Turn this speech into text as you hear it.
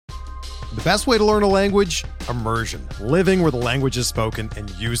The best way to learn a language? Immersion. Living where the language is spoken and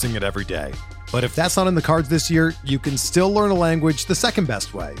using it every day. But if that's not in the cards this year, you can still learn a language the second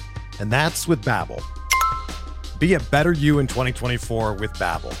best way, and that's with Babbel. Be a better you in 2024 with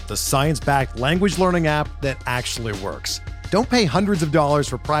Babbel, the science-backed language learning app that actually works. Don't pay hundreds of dollars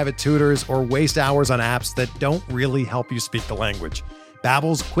for private tutors or waste hours on apps that don't really help you speak the language.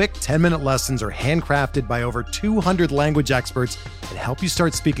 Babbel's quick 10-minute lessons are handcrafted by over 200 language experts and help you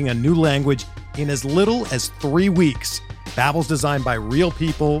start speaking a new language in as little as 3 weeks. Babbel's designed by real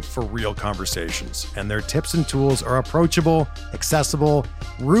people for real conversations, and their tips and tools are approachable, accessible,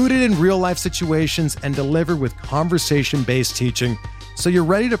 rooted in real-life situations, and delivered with conversation-based teaching, so you're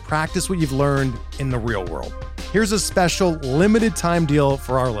ready to practice what you've learned in the real world. Here's a special limited-time deal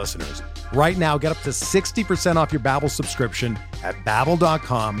for our listeners. Right now, get up to 60% off your Babbel subscription at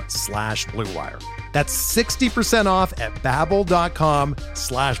babbel.com/Blue Wire. That's 60% off at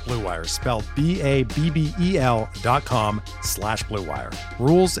babbel.com/Blue Wire, spelled BABBEL.com/Blue Wire.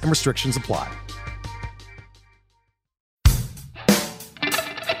 Rules and restrictions apply.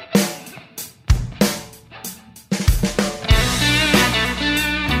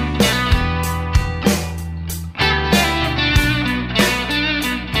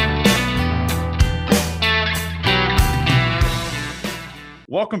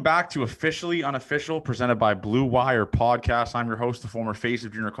 Welcome back to Officially Unofficial, presented by Blue Wire Podcast. I'm your host, the former face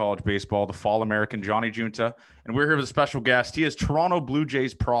of junior college baseball, the Fall American Johnny Junta, and we're here with a special guest. He is Toronto Blue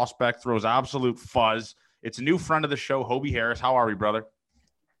Jays prospect, throws absolute fuzz. It's a new friend of the show, Hobie Harris. How are we, brother?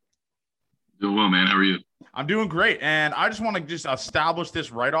 Doing well, man. How are you? I'm doing great, and I just want to establish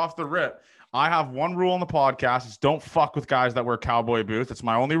this right off the rip. I have one rule on the podcast. It's don't fuck with guys that wear cowboy boots. It's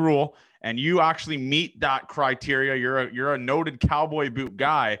my only rule. And you actually meet that criteria. You're a noted cowboy boot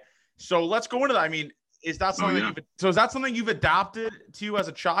guy. So let's go into that. I mean, is that something is that something you've adapted to as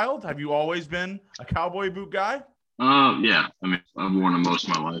a child? Have you always been a cowboy boot guy? Yeah. I mean, I've worn them most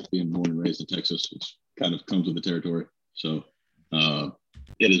of my life. Being born and raised in Texas, it's kind of comes with the territory. So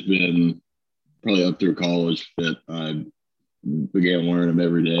it has been probably up through college that I began wearing them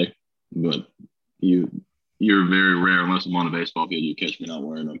every day. But you're very rare, unless I'm on a baseball field, you catch me not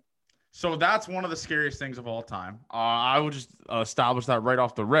wearing them. So that's one of the scariest things of all time. I will just establish that right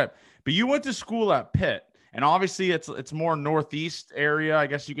off the rip. But you went to school at Pitt, and obviously it's more northeast area, I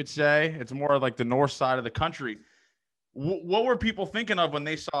guess you could say. It's more like the north side of the country. What were people thinking of when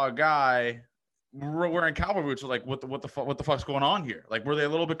they saw a guy wearing cowboy boots? Like, what the fuck's going on here? Like, were they a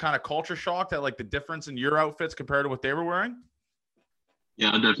little bit kind of culture shocked at like the difference in your outfits compared to what they were wearing?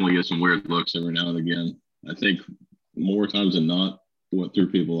 Yeah, I definitely get some weird looks every now and again. I think more times than not, what threw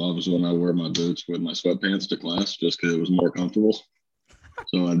people off is when I wear my boots with my sweatpants to class, just because it was more comfortable.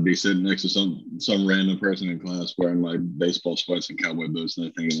 So I'd be sitting next to some random person in class wearing my baseball sweats and cowboy boots, and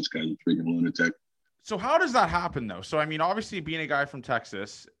they're thinking this guy's a freaking lunatic. So how does that happen, though? So, I mean, obviously being a guy from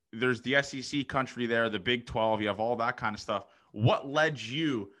Texas, there's the SEC country there, the Big 12, you have all that kind of stuff. What led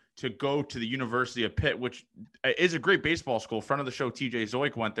you to go to the University of Pitt, which is a great baseball school? Friend of the show, TJ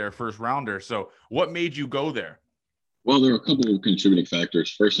Zoik, went there, first rounder. So what made you go there? Well, there are a couple of contributing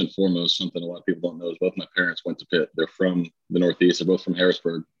factors. First and foremost, something a lot of people don't know is both my parents went to Pitt. They're from the Northeast. They're both from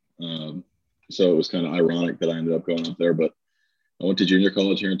Harrisburg. So it was kind of ironic that I ended up going up there. But I went to junior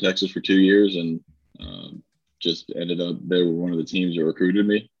college here in Texas for 2 years and just ended up, they were one of the teams that recruited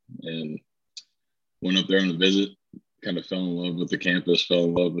me, and went up there on a visit, kind of fell in love with the campus, fell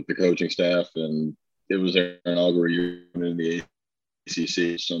in love with the coaching staff. And it was their inaugural year in the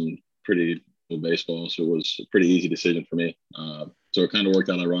ACC, some pretty baseball, so it was a pretty easy decision for me. So it kind of worked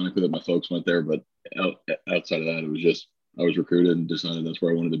out ironically that my folks went there, but outside of that, it was just I was recruited and decided that's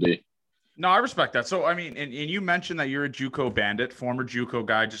where I wanted to be. No, I respect that. So I mean, and you mentioned that you're a JUCO bandit, former JUCO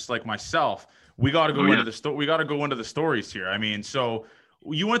guy, just like myself. We got to go into the we got to go into the stories here. I mean, so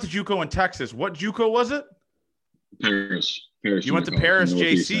you went to JUCO in Texas. What JUCO was it? Paris. You went to Paris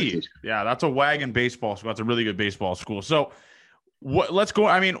JC. Texas. Yeah, that's a wagon baseball school. That's a really good baseball school. So let's go.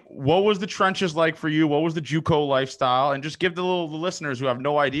 I mean, what was the trenches like for you? What was the JUCO lifestyle? And just give the listeners who have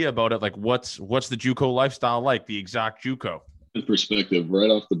no idea about it, like what's the JUCO lifestyle like, the exact JUCO? In perspective,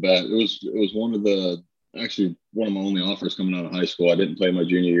 right off the bat, it was one of my only offers coming out of high school. I didn't play my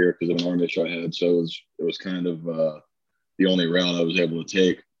junior year because of an arm issue I had, so it was kind of the only route I was able to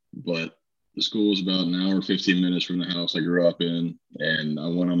take. But the school was about an hour, 15 minutes from the house I grew up in, and I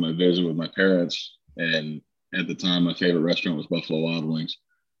went on my visit with my parents, and at the time, my favorite restaurant was Buffalo Wild Wings.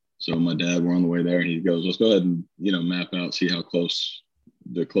 So my dad, we're on the way there, and he goes, let's go ahead and, map out, see how close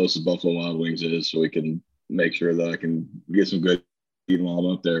the closest Buffalo Wild Wings is so we can make sure that I can get some good eating while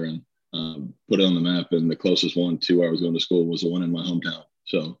I'm up there, and put it on the map. And the closest one to where I was going to school was the one in my hometown.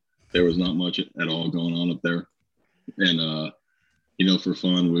 So There was not much at all going on up there. And, for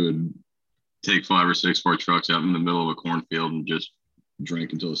fun, we would take 5 or 6 of our trucks out in the middle of a cornfield and just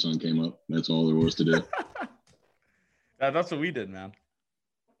drink until the sun came up. That's all there was to do. That's what we did, man.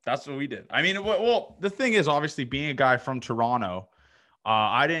 That's what we did. I mean, well, the thing is, obviously, being a guy from Toronto,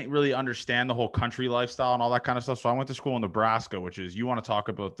 I didn't really understand the whole country lifestyle and all that kind of stuff. So I went to school in Nebraska, which is, you want to talk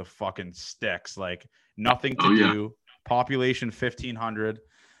about the fucking sticks, like nothing to do, population 1,500.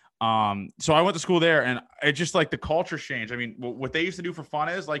 So I went to school there, and it just like the culture changed. I mean, what they used to do for fun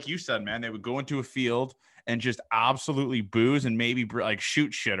is, like you said, man, they would go into a field and just absolutely booze and maybe like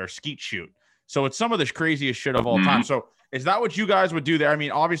shoot shit or skeet shoot. So it's some of the craziest shit of all time. So is that what you guys would do there? I mean,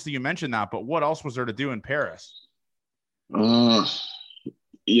 obviously you mentioned that, but what else was there to do in Paris? We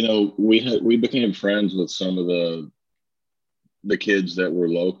became friends with some of the kids that were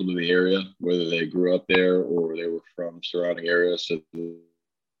local to the area, whether they grew up there or they were from surrounding areas. So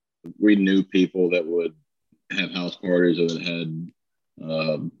we knew people that would have house parties or that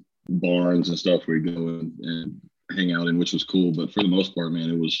had barns and stuff we'd go and hang out in, which was cool. But for the most part, man,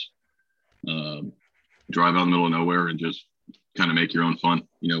 it was drive out in the middle of nowhere and just kind of make your own fun,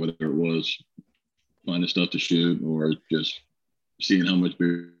 whether it was finding stuff to shoot or just seeing how much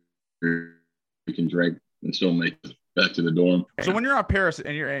beer you can drink and still make it back to the dorm. So when you're at Paris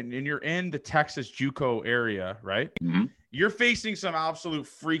and you're in the Texas JUCO area, right? Mm-hmm. You're facing some absolute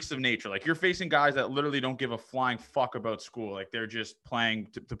freaks of nature. Like, you're facing guys that literally don't give a flying fuck about school. Like, they're just playing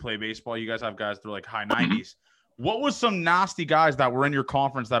to play baseball. You guys have guys that are like high 90s. Mm-hmm. What was some nasty guys that were in your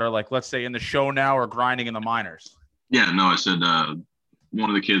conference that are like, let's say, in the show now or grinding in the minors? Yeah, no, I said one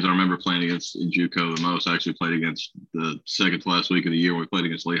of the kids I remember playing against in JUCO the most, I actually played against the second to last week of the year when we played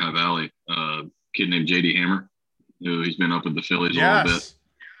against Lehigh Valley. A kid named JD Hammer, who he's been up with the Phillies a little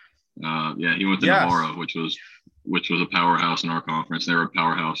bit. He went to Navarro, which was a powerhouse in our conference. They were a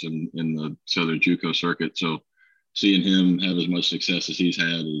powerhouse in the Southern JUCO circuit. So seeing him have as much success as he's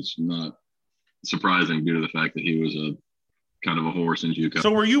had is not surprising due to the fact that he was a kind of a horse in JUCO.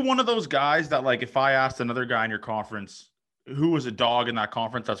 So were you one of those guys that, like, if I asked another guy in your conference who was a dog in that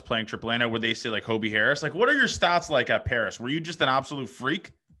conference that's playing AAA, would they say like Hobie Harris? Like, what are your stats like at Paris? Were you just an absolute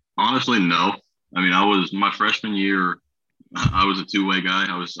freak? Honestly, no. I mean, my freshman year, I was a two-way guy.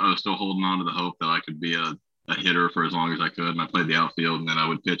 I was still holding on to the hope that I could be a hitter for as long as I could. And I played the outfield, and then I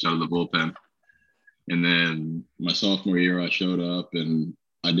would pitch out of the bullpen. And then my sophomore year, I showed up, and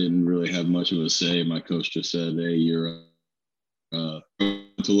I didn't really have much of a say. My coach just said, "Hey, you're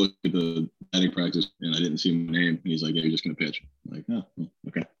to look at the batting practice," and I didn't see my name. He's like, "Yeah, you're just gonna pitch." I'm like, "Oh,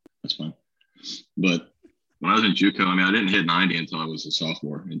 okay, that's fine." But when I was in JUCO, I mean, I didn't hit 90 until I was a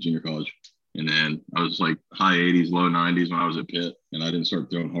sophomore in junior college. And then I was like high 80s, low 90s when I was at Pitt. And I didn't start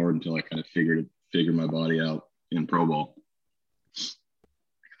throwing hard until I kind of figured my body out in pro ball.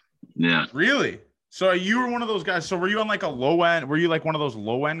 Yeah. Really? So you were one of those guys. So were you on like a low end? Were you like one of those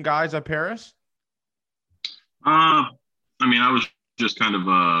low end guys at Paris? I mean, I was just kind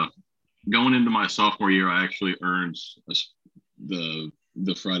of going into my sophomore year. I actually earned the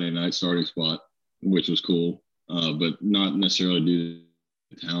Friday night starting spot, which was cool, but not necessarily due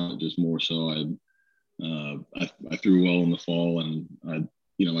to talent, just more so I threw well in the fall, and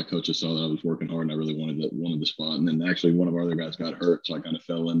my coaches saw that I was working hard and I really wanted the spot. And then actually one of our other guys got hurt, so I kind of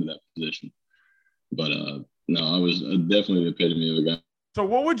fell into that position. But no, I was definitely the epitome of a guy. So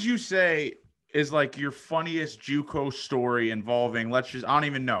what would you say is like your funniest JUCO story involving, I don't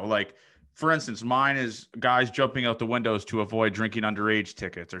even know, like, for instance, mine is guys jumping out the windows to avoid drinking underage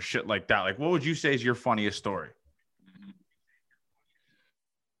tickets or shit like that. Like, what would you say is your funniest story?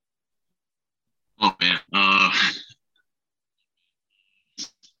 Oh, man.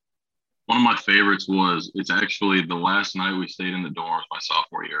 One of my favorites it's actually the last night we stayed in the dorms my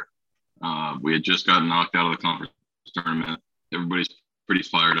sophomore year. We had just gotten knocked out of the conference tournament. Everybody's pretty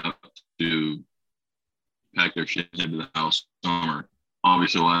fired up to pack their shit into the house summer.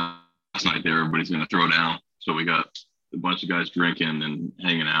 Obviously, last night there, everybody's going to throw down. So we got a bunch of guys drinking and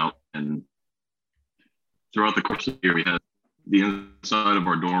hanging out. And throughout the course of the year, we had the inside of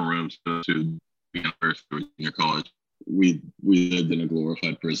our dorm rooms to junior college. We lived in a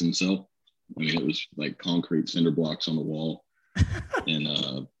glorified prison cell. I mean, it was like concrete cinder blocks on the wall.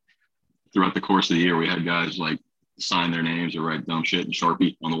 And throughout the course of the year, we had guys like sign their names or write dumb shit in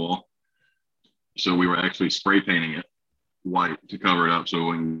Sharpie on the wall. So we were actually spray painting it white to cover it up so it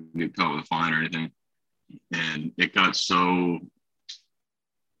wouldn't get caught with a fine or anything. And it got so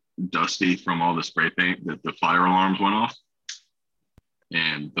dusty from all the spray paint that the fire alarms went off.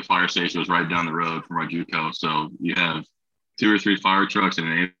 And the fire station was right down the road from our JUCO. So you have 2 or 3 fire trucks and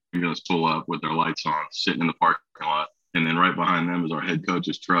an ambulance pull up with their lights on, sitting in the parking lot. And then right behind them is our head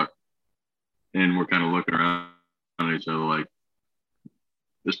coach's truck and we're kind of looking around at each other like,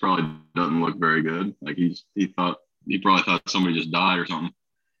 this probably doesn't look very good. Like he probably thought somebody just died or something.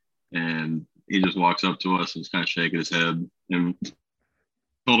 And he just walks up to us and is kind of shaking his head and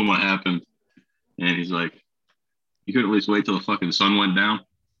told him what happened. And he's like, you couldn't at least wait till the fucking sun went down?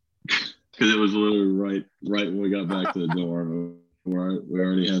 Because it was literally right when we got back to the dorm. We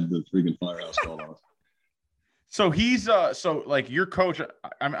already had the freaking firehouse called off. So he's so like your coach.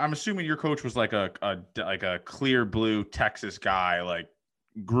 I'm assuming your coach was like a clear blue Texas guy, like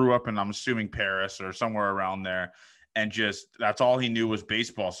grew up in, I'm assuming, Paris or somewhere around there, and just that's all he knew was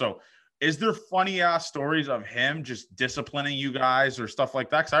baseball. So is there funny ass stories of him just disciplining you guys or stuff like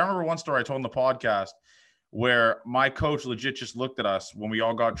that? Because I remember one story I told in the podcast where my coach legit just looked at us when we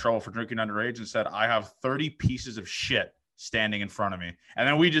all got in trouble for drinking underage and said, I have 30 pieces of shit standing in front of me. And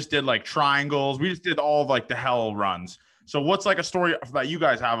then we just did like triangles. We just did all of like the hell runs. So what's like a story that you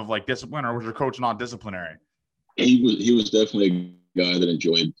guys have of like discipline, or was your coach not disciplinary? He was definitely a guy that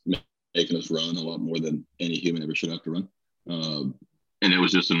enjoyed making us run a lot more than any human ever should have to run. And it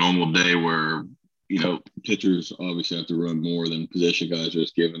was just a normal day where, you know, pitchers obviously have to run more than position guys,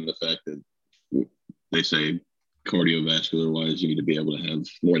 just given the fact that they say cardiovascular wise, you need to be able to have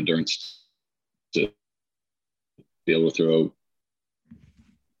more endurance to be able to throw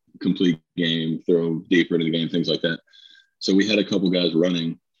complete game, throw deeper into the game, things like that. So we had a couple guys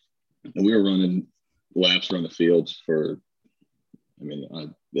running, and we were running laps around the fields for, I mean,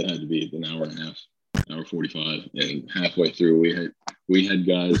 it had to be an hour and a half, hour 45. And halfway through, we had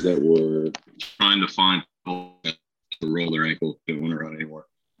guys that were trying to find to roll their ankle, didn't want to run anymore.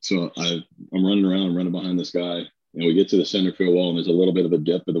 So I'm running around, running behind this guy, and we get to the center field wall, and there's a little bit of a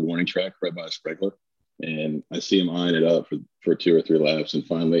dip of the warning track right by a sprinkler. And I see him eyeing it up for 2 or 3 laps. And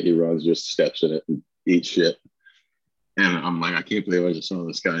finally he runs, just steps in it and eats shit. And I'm like, I can't believe I just saw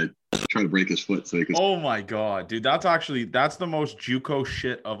this guy trying to break his foot. So he could. Oh my God, dude. That's the most JUCO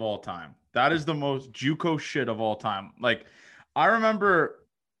shit of all time. That is the most JUCO shit of all time. Like I remember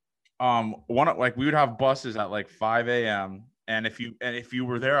we would have buses at like 5 a.m. And if you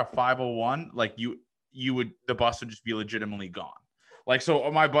were there at 5:01, like the bus would just be legitimately gone. Like,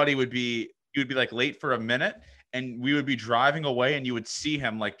 so my buddy would be like late for a minute, and we would be driving away, and you would see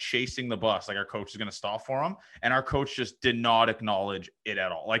him like chasing the bus. Like our coach is going to stop for him. And our coach just did not acknowledge it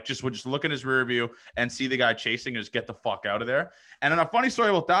at all. Like would just look in his rear view and see the guy chasing and just get the fuck out of there. And then a funny story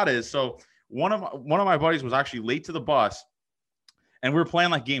about that is, so one of my buddies was actually late to the bus, and we were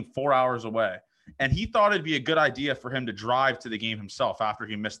playing like game 4 hours away. And he thought it'd be a good idea for him to drive to the game himself after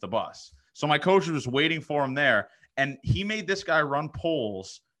he missed the bus. So my coach was waiting for him there, and he made this guy run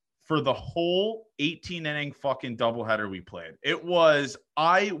poles for the whole 18-inning fucking doubleheader we played.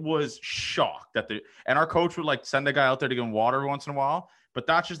 I was shocked and our coach would like send a guy out there to give him water every once in a while. But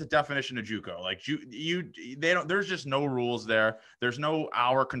that's just the definition of JUCO. Like there's just no rules there. There's no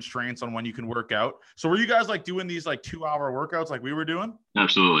hour constraints on when you can work out. So were you guys like doing these like 2-hour workouts like we were doing?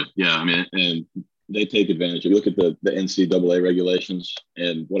 Absolutely. Yeah. I mean, and they take advantage. You look at the NCAA regulations,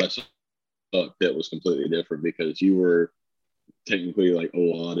 and what I saw that was completely different, because you were technically like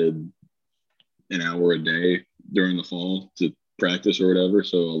allotted an hour a day during the fall to practice or whatever.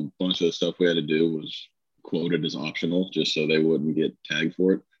 So a bunch of the stuff we had to do was quoted as optional, just so they wouldn't get tagged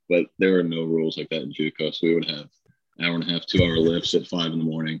for it. But there are no rules like that in JUCO. So we would have 1.5 hour, 2-hour lifts at 5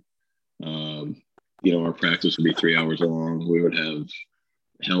 a.m. You know, our practice would be 3 hours long. We would have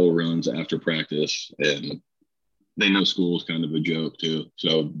hell runs after practice, and they know school's kind of a joke too.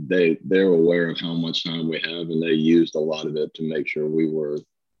 So they're aware of how much time we have, and they used a lot of it to make sure we were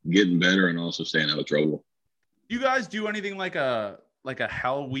getting better and also staying out of trouble. You guys do anything like a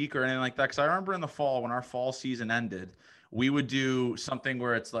hell week or anything like that? Because I remember in the fall, when our fall season ended, we would do something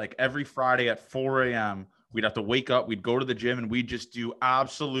where it's like every Friday at 4 a.m. we'd have to wake up, we'd go to the gym, and we'd just do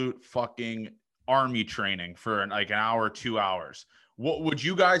absolute fucking army training for like an hour, 2 hours. What would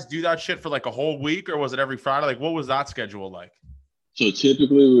you guys do that shit for like a whole week, or was it every Friday? Like, what was that schedule like? So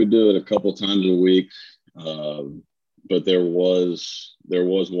typically we would do it a couple times a week. But there was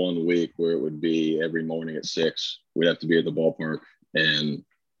 1 week where it would be every morning at 6, we'd have to be at the ballpark. And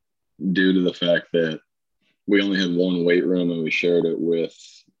due to the fact that we only had one weight room, and we shared it with,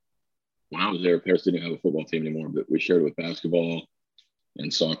 when I was there, Paris didn't have a football team anymore, but we shared it with basketball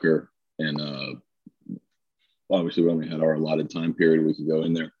and soccer. And obviously we only had our allotted time period we could go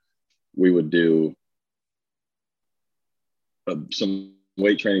in there. We would do some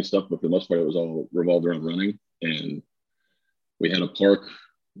weight training stuff, but for the most part, it was all revolved around running. And we had a park,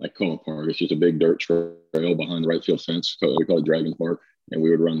 I call it park, it's just a big dirt trail behind the right field fence. We call it Dragon Park. And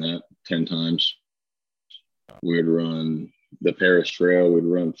we would run that 10 times. We would run the Paris Trail. We'd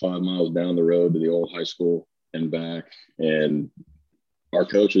run 5 miles down the road to the old high school and back. And our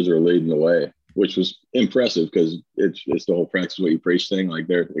coaches are leading the way, which was impressive because it's the whole practice what you preach thing. Like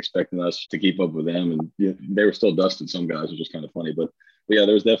they're expecting us to keep up with them, and they were still dusting some guys, which was kind of funny. But yeah,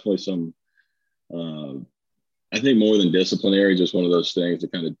 there was definitely some. I think more than disciplinary, just one of those things to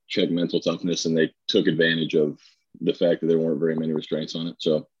kind of check mental toughness, and they took advantage of the fact that there weren't very many restraints on it.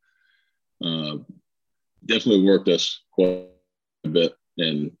 So definitely worked us quite a bit,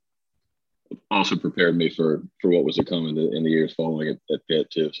 and also prepared me for what was to come in the years following at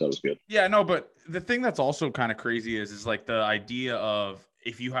Pitt too. So that was good. Yeah, no, but the thing that's also kind of crazy is like the idea of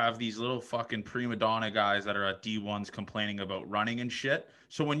if you have these little fucking prima donna guys that are at D1s complaining about running and shit.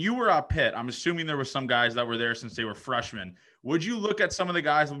 So when you were at Pitt, I'm assuming there were some guys that were there since they were freshmen. Would you look at some of the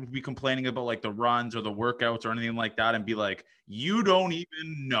guys that would be complaining about like the runs or the workouts or anything like that and be like, you don't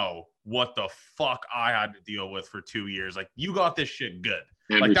even know what the fuck I had to deal with for 2 years. Like you got this shit good.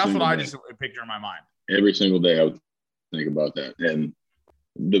 Like that's what I just picture in my mind. Every single day I would think about that. And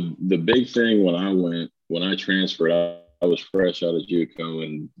the big thing when I transferred, I was fresh out of JUCO,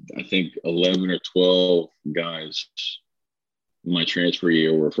 and I think 11 or 12 guys my transfer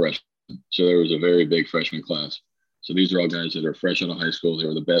year were freshmen. So there was a very big freshman class. So these are all guys that are fresh out of high school. They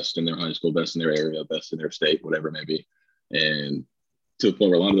were the best in their high school, best in their area, best in their state, whatever it may be. And to the point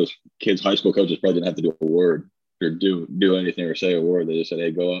where a lot of those kids' high school coaches probably didn't have to do a word or do anything or say a word. They just said,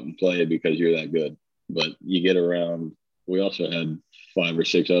 hey, go out and play because you're that good. But you get around, we also had 5 or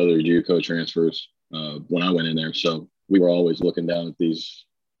 6 other JUCO transfers when I went in there. So we were always looking down at these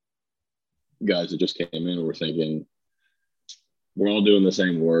guys that just came in and we're thinking, we're all doing the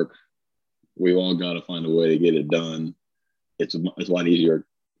same work. We've all got to find a way to get it done. It's a lot easier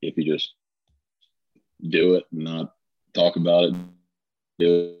if you just do it and not talk about it,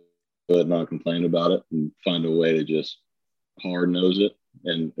 do it, not complain about it, and find a way to just hard nose it.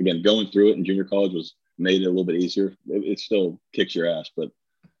 And again, going through it in junior college made it a little bit easier. It still kicks your ass, but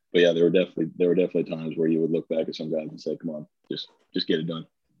yeah, there were definitely times where you would look back at some guys and say, "Come on, just get it done."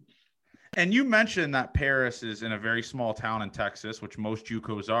 And you mentioned that Paris is in a very small town in Texas, which most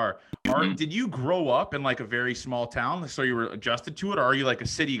JUCOs are. Did you grow up in like a very small town, so you were adjusted to it, or are you like a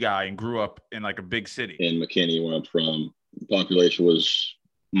city guy and grew up in like a big city? In McKinney, where I'm from, the population was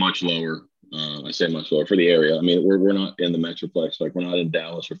much lower. I say much lower for the area. I mean, we're not in the Metroplex, like we're not in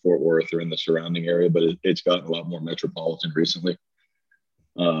Dallas or Fort Worth or in the surrounding area, but it's gotten a lot more metropolitan recently.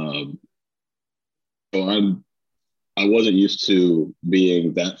 So I wasn't used to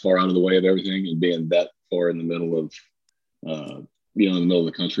being that far out of the way of everything and being that far in the middle of, in the middle of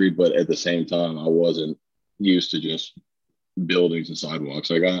the country. But at the same time, I wasn't used to just buildings and sidewalks.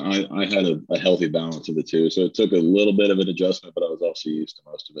 Like I had a healthy balance of the two. So it took a little bit of an adjustment, but I was also used to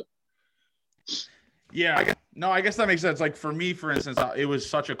most of it. Yeah, I guess that makes sense. Like for me, for instance, it was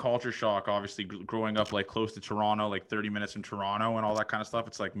such a culture shock, obviously growing up like close to Toronto, like 30 minutes in Toronto and all that kind of stuff.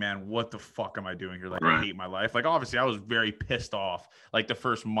 It's like, man, what the fuck am I doing here? Like, right. I hate my life. Like, obviously I was very pissed off. Like the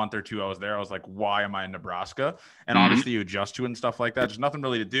first month or two I was there, I was like, why am I in Nebraska? And obviously you adjust to it and stuff like that. There's nothing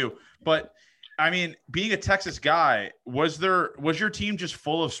really to do. But I mean, being a Texas guy, was your team just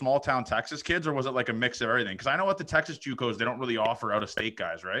full of small town Texas kids, or was it like a mix of everything? Because I know at the Texas JUCOs, they don't really offer out of state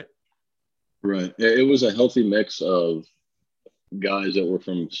guys, right? Right. It was a healthy mix of guys that were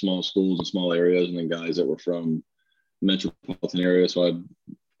from small schools and small areas, and then guys that were from metropolitan areas. So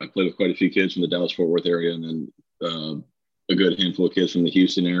I played with quite a few kids from the Dallas-Fort Worth area, and then a good handful of kids from the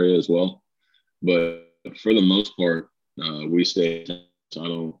Houston area as well. But for the most part, we stayed.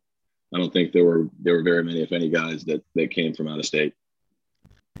 So I don't think there were very many, if any, guys that came from out of state.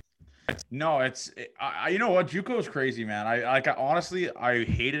 No, you know what? JUCO is crazy, man. I honestly, I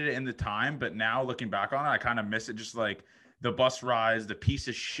hated it in the time, but now looking back on it, I kind of miss it. Just like the bus rides, the piece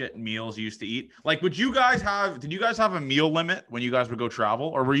of shit meals you used to eat. Like, did you guys have a meal limit when you guys would go travel,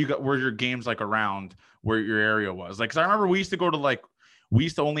 or were your games like around where your area was? Like, cause I remember we used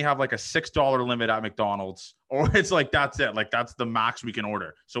to only have like a $6 limit at McDonald's, or it's like, that's it. Like that's the max we can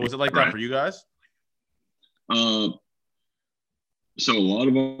order. So was it like that for you guys? So a lot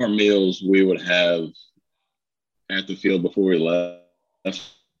of our meals we would have at the field before we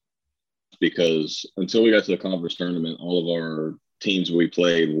left, because until we got to the conference tournament, all of our teams we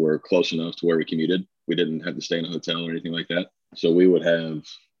played were close enough to where we commuted. We didn't have to stay in a hotel or anything like that. So we would have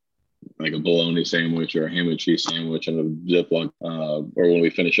like a bologna sandwich or a ham and cheese sandwich and a Ziploc, or when we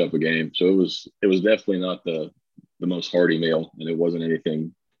finish up a game. So it was definitely not the most hearty meal, and it wasn't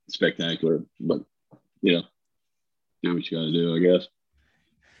anything spectacular, but do what you got to do, I guess.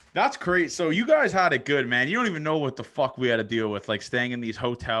 That's great. So you guys had it good, man. You don't even know what the fuck we had to deal with, like staying in these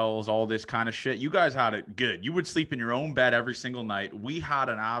hotels, all this kind of shit. You guys had it good. You would sleep in your own bed every single night. We had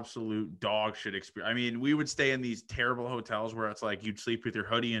an absolute dog shit experience. I mean, we would stay in these terrible hotels where it's like you'd sleep with your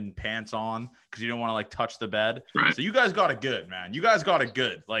hoodie and pants on because you don't want to like touch the bed. Right. So you guys got it good, man. You guys got it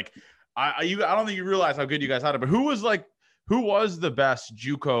good. Like I don't think you realize how good you guys had it. But who was the best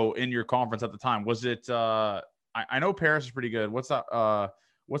JUCO in your conference at the time? Was it I know Paris is pretty good. What's that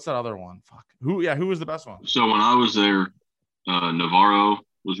other one? Fuck. Who was the best one? So when I was there, Navarro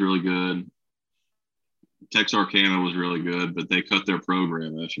was really good. Texarkana was really good, but they cut their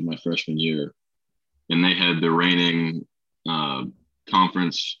program after my freshman year. And they had the reigning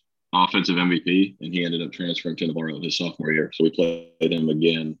conference offensive MVP, and he ended up transferring to Navarro his sophomore year. So we played him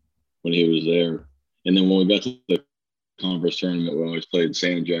again when he was there. And then when we got to the conference tournament, we always played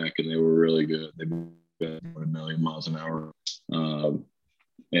San Jack, and they were really good. They got 1 million miles an hour.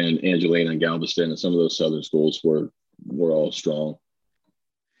 And Angelina and Galveston and some of those southern schools were all strong.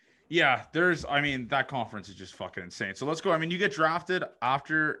 Yeah, that conference is just fucking insane. So let's go. I mean, you get drafted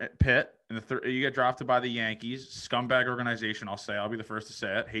after Pitt, and you get drafted by the Yankees, scumbag organization. I'll be the first to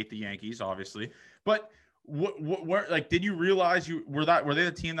say it. Hate the Yankees, obviously. But what did you realize were they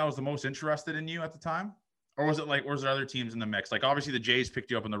the team that was the most interested in you at the time, or was there other teams in the mix? Like obviously the Jays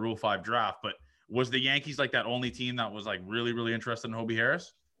picked you up in the Rule 5 draft, but was the Yankees like that only team that was like really, really interested in Hobie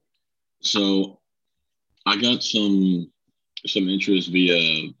Harris? So I got some interest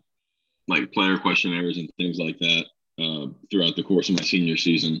via like player questionnaires and things like that throughout the course of my senior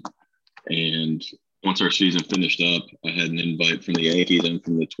season. And once our season finished up, I had an invite from the Yankees and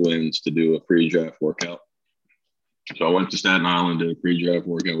from the Twins to do a pre-draft workout. So I went to Staten Island, did a pre-draft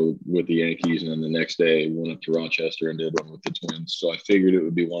workout with the Yankees, and then the next day went up to Rochester and did one with the Twins. So I figured it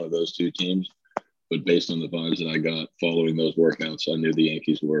would be one of those two teams. But based on the vibes that I got following those workouts, I knew the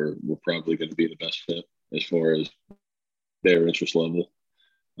Yankees were probably going to be the best fit as far as their interest level.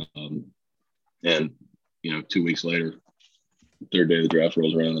 And 2 weeks later, third day of the draft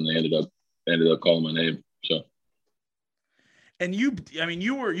rolls around, and they ended up calling my name. So. And you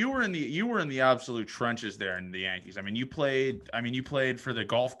were in the absolute trenches there in the Yankees. I mean, you played for the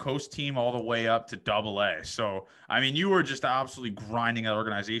Gulf Coast team all the way up to AA. So, I mean, you were just absolutely grinding that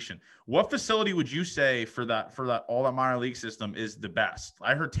organization. What facility would you say for that all that minor league system is the best?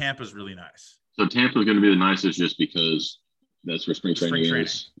 I heard Tampa's really nice. So Tampa's going to be the nicest just because that's where spring training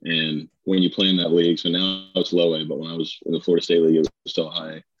is. And when you play in that league, so now it's low A, but when I was in the Florida State League, it was still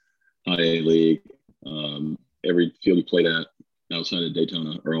high A league. Every field you played at outside of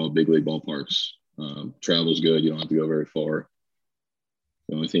Daytona are all big league ballparks. Travel's good. You don't have to go very far.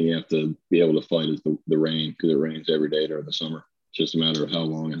 The only thing you have to be able to fight is the rain, because it rains every day during the summer. It's just a matter of how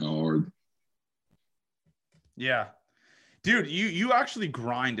long and how hard. Yeah. Dude, you actually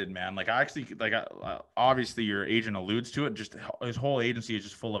grinded, man. Obviously your agent alludes to it. Just his whole agency is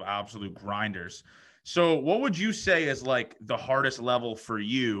just full of absolute grinders. So what would you say is like the hardest level for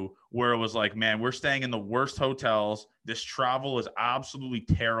you, where it was like, man, we're staying in the worst hotels. This travel is absolutely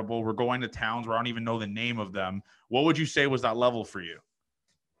terrible. We're going to towns where I don't even know the name of them. What would you say was that level for you?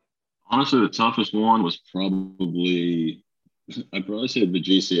 Honestly, the toughest one was I'd probably say the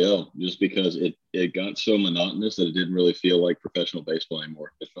GCL, just because it got so monotonous that it didn't really feel like professional baseball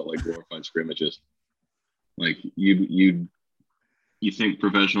anymore. It felt like glorified scrimmages. Like you think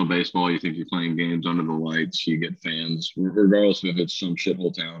professional baseball, you think you're playing games under the lights, you get fans, regardless of if it's some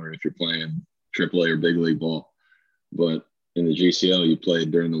shithole town or if you're playing AAA or big league ball. But in the GCL, you play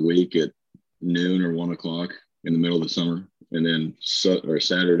during the week at noon or 1 o'clock in the middle of the summer. And then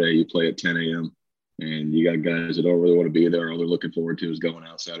Saturday, you play at 10 a.m. And you got guys that don't really want to be there. All they're looking forward to is going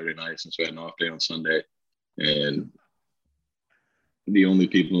out Saturday night, since we had an off day on Sunday. And the only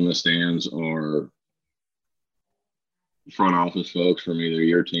people in the stands are front office folks from either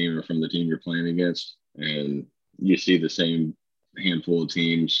your team or from the team you're playing against. And you see the same handful of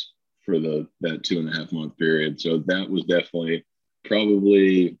teams for that 2.5 month period. So that was definitely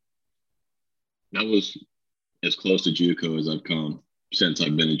that was as close to JUCO as I've come since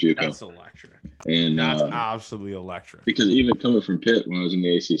I've been in JUCO. That's electric. And that's absolutely electric. Because even coming from Pitt, when I was in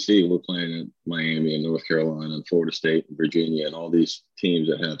the ACC, we're playing at Miami and North Carolina and Florida State and Virginia and all these teams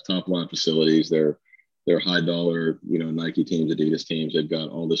that have top line facilities. They're high dollar, Nike teams, Adidas teams. They've got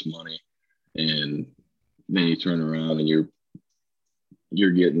all this money, and then you turn around and you're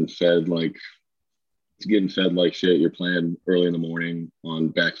getting fed like shit. You're playing early in the morning on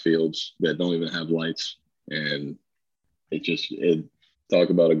backfields that don't even have lights, and it talk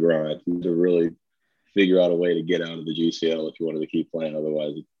about a grind to really figure out a way to get out of the GCL if you wanted to keep playing.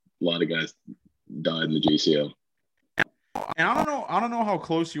 Otherwise, a lot of guys died in the GCL. And I don't know how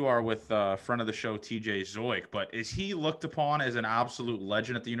close you are with friend of the show TJ Zoik, but is he looked upon as an absolute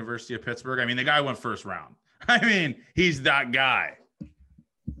legend at the University of Pittsburgh? I mean, the guy went first round. I mean, he's that guy.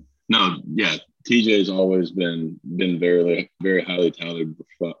 No, yeah, TJ's always been very very highly touted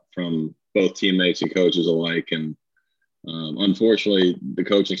from both teammates and coaches alike, and unfortunately, the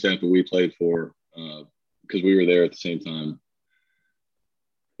coaching staff that we played for, because we were there at the same time,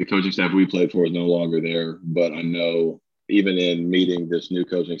 the coaching staff we played for is no longer there. But I know even in meeting this new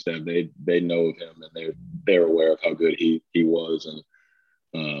coaching staff, they know of him and they're aware of how good he was.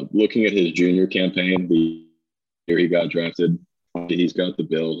 And looking at his junior campaign, the year he got drafted, he's got the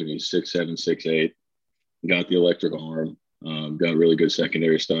build and he's 6'7", 6'8", got the electric arm, got really good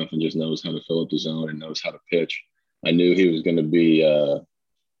secondary stuff, and just knows how to fill up the zone and knows how to pitch. I knew he was going to be a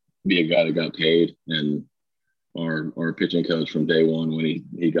guy that got paid, and our pitching coach from day one when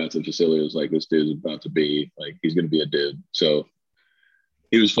he got to the facility was like, this dude's about to be like, he's going to be a dude. So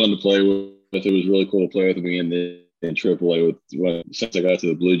he was fun to play with. It was really cool to play with me in AAA since I got to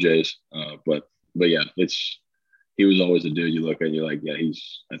the Blue Jays. But yeah, he was always a dude you look at and you're like, yeah,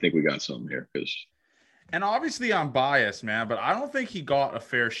 I think we got something here. And obviously I'm biased, man, but I don't think he got a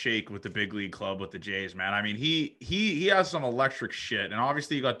fair shake with the big league club with the Jays, man. I mean, he has some electric shit, and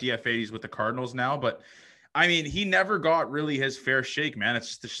obviously he got DFAs with the Cardinals now, but I mean, he never got really his fair shake, man.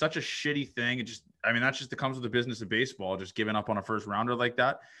 It's just such a shitty thing. That's just, it comes with the business of baseball, just giving up on a first rounder like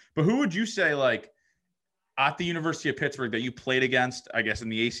that. But who would you say, like, at the University of Pittsburgh that you played against, I guess, in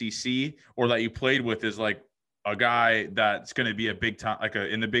the ACC, or that you played with is like a guy that's going to be a big time, like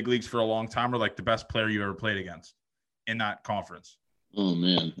in the big leagues for a long time, or like the best player you ever played against in that conference? Oh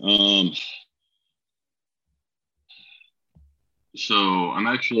man. So I'm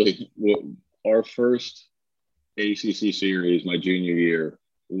actually, our first ACC series my junior year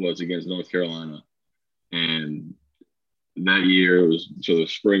was against North Carolina, and that year was the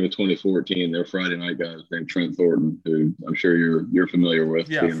spring of 2014. Their Friday night guy was named Trent Thornton, who I'm sure you're familiar with.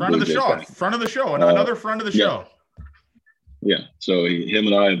 Yeah, friend of the show, another friend of the show. Yeah, so him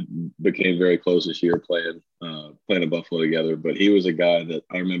and I became very close this year playing in Buffalo together. But he was a guy that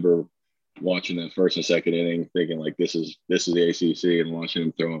I remember watching that first and second inning, thinking like, this is the ACC, and watching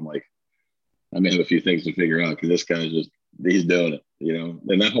him throw. I'm like, I may have a few things to figure out because this guy's he's doing it, you know.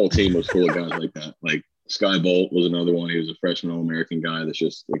 And that whole team was full of guys like that. Like Sky Bolt was another one. He was a freshman All-American guy that's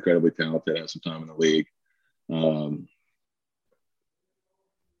just incredibly talented, had some time in the league. Man,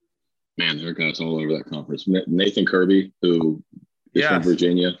 there are guys all over that conference. Nathan Kirby, who is from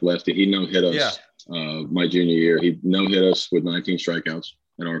Virginia, lefty. He no-hit us my junior year. He no-hit us with 19 strikeouts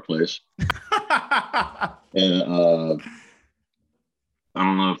in our place. And I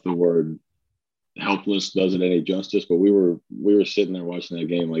don't know if the word helpless does it any justice, but we were sitting there watching that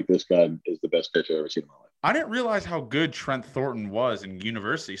game like, this guy is the best pitcher I've ever seen in my life. I didn't realize how good Trent Thornton was in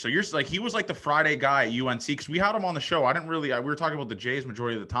university. So you're like, he was like the Friday guy at UNC, because we had him on the show. We were talking about the Jays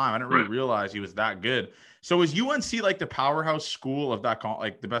majority of the time. I didn't really realize he was that good. So is UNC like the powerhouse school of that,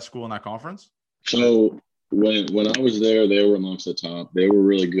 like the best school in that conference? So when I was there, they were amongst the top. They were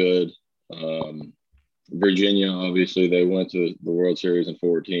really good. Virginia, obviously, they went to the World Series in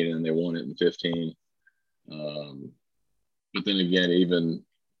 14 and they won it in 15. But then again, even,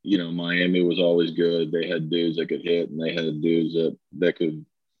 you know, Miami was always good. They had dudes that could hit, and they had dudes that could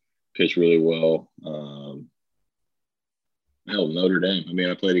pitch really well. Hell, Notre Dame. I mean,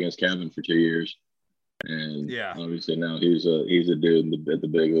 I played against Kevin for 2 years, and obviously now he's a dude at the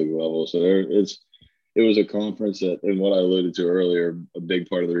big league level. So it was a conference that, and what I alluded to earlier, a big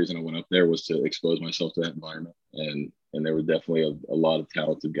part of the reason I went up there was to expose myself to that environment. And there were definitely a lot of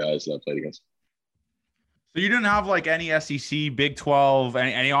talented guys that I played against. So you didn't have like any SEC, Big 12,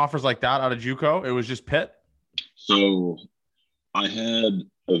 any offers like that out of JUCO? It was just Pitt? So I had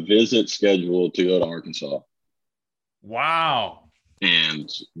a visit scheduled to go to Arkansas. Wow. And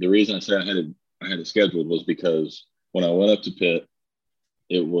the reason I say I had it scheduled was because when I went up to Pitt,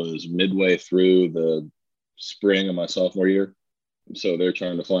 it was midway through the spring of my sophomore year. So they're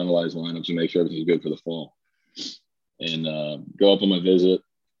trying to finalize lineups and make sure everything's good for the fall. And go up on my visit,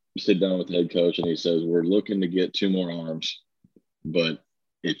 sit down with the head coach, and he says, we're looking to get 2 more arms. But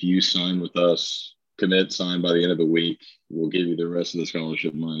if you sign with us, sign by the end of the week, we'll give you the rest of the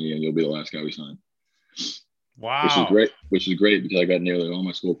scholarship money, and you'll be the last guy we sign. Wow. Which is great because I got nearly all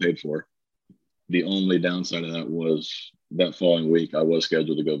my school paid for. The only downside of that was that following week, I was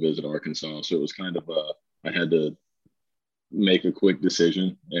scheduled to go visit Arkansas. So it was kind of I had to make a quick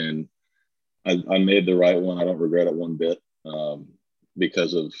decision, and I made the right one. I don't regret it one bit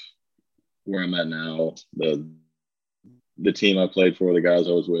because of where I'm at now. The team I played for, the guys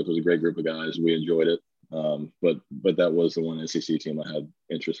I was with, was a great group of guys. We enjoyed it. But that was the one SEC team I had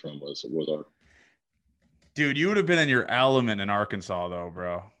interest from was our. Dude, you would have been in your element in Arkansas, though,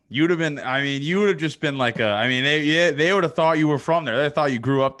 bro. You would have been. I mean, you would have just been like a. I mean, they would have thought you were from there. They thought you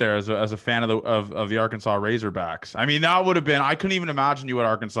grew up there as a fan of the Arkansas Razorbacks. I mean, that would have been. I couldn't even imagine you at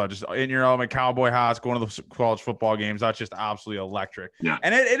Arkansas, just in your element, cowboy hats, going to the college football games. That's just absolutely electric. Yeah,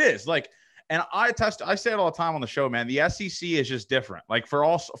 and it is like. And I say it all the time on the show, man. The SEC is just different. Like for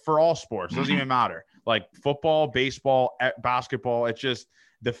all sports, it doesn't even matter. Like football, baseball, basketball. It's just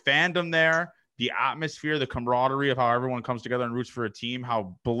the fandom there. The atmosphere, the camaraderie of how everyone comes together and roots for a team,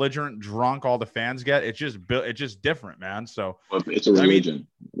 how belligerent, drunk all the fans get. It's just different, man. So it's a religion.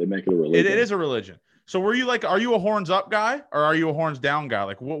 They make it a religion. It is a religion. So are you a horns up guy or are you a horns down guy?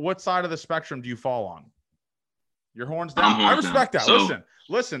 Like what side of the spectrum do you fall on? Your horns down. I respect that. So,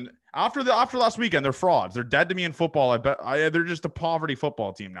 listen. After last weekend, they're frauds. They're dead to me in football. I bet they're just a poverty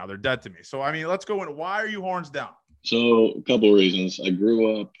football team now. They're dead to me. So I mean, let's go in. Why are you horns down? So a couple of reasons. I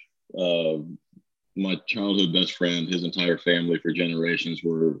grew up. My childhood best friend, his entire family for generations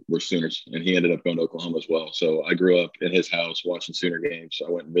were Sooners, and he ended up going to Oklahoma as well. So I grew up in his house watching Sooner games. So I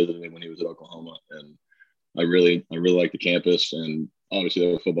went and visited him when he was at Oklahoma, and I really like the campus. And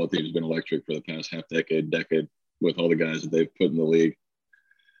obviously, the football team has been electric for the past decade with all the guys that they've put in the league.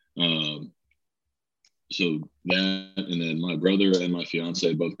 So that, and then my brother and my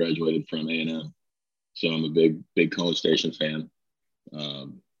fiance both graduated from A&M. So I'm a big College Station fan.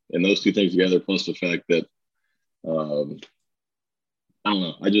 And those two things together, plus the fact that, I don't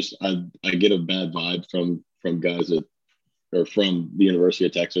know, I get a bad vibe from guys that are from the University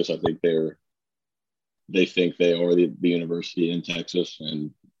of Texas. I think they think they are the university in Texas,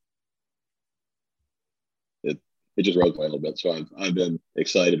 and it just rubs me a little bit. So I've been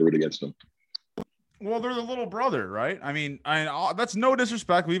excited to root against them. Well, they're the little brother, right? I mean, that's no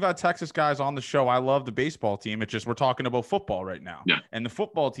disrespect. We've had Texas guys on the show. I love the baseball team. It's just we're talking about football right now. Yeah. And the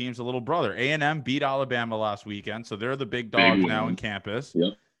football team's a little brother. A&M beat Alabama last weekend, so they're the big dogs now in campus.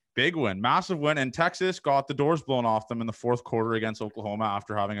 Yep. Big win, massive win. And Texas got the doors blown off them in the fourth quarter against Oklahoma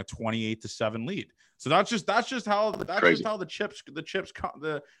after having a 28-7 lead. So that's just how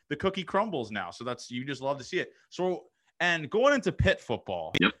the cookie crumbles now. So you just love to see it. So and going into Pitt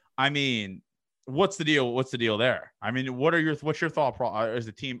football, yep. I mean. What's the deal? What's the deal there? I mean, what's your thought process? Is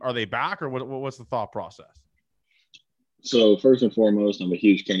the team, are they back or what's the thought process? So first and foremost, I'm a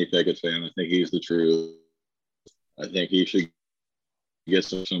huge Kenny Pickett fan. I think he's the truth. I think he should get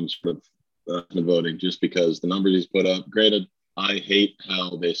some sort of voting just because the numbers he's put up. Granted, I hate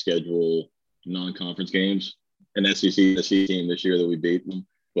how they schedule non-conference games. An SEC team this year that we beat them,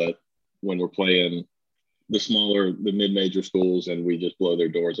 but when we're playing the mid-major schools and we just blow their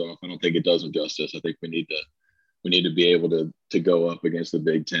doors off, I don't think it does them justice. I think we need to be able to go up against the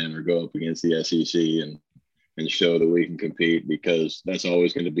Big Ten or go up against the SEC and show that we can compete, because that's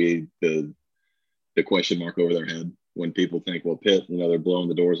always going to be the question mark over their head when people think, well, Pitt, they're blowing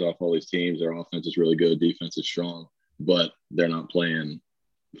the doors off all these teams. Their offense is really good, defense is strong, but they're not playing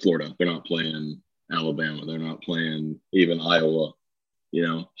Florida. They're not playing Alabama. They're not playing even Iowa,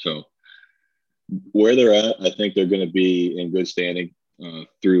 so where they're at, I think they're going to be in good standing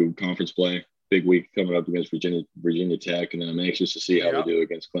through conference play. Big week coming up against Virginia Tech, and then I'm anxious to see how they do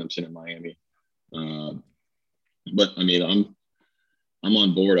against Clemson and Miami. But I mean, I'm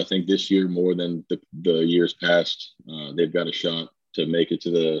on board. I think this year more than the years past, they've got a shot to make it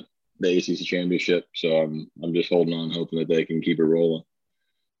to the ACC championship. So I'm just holding on, hoping that they can keep it rolling.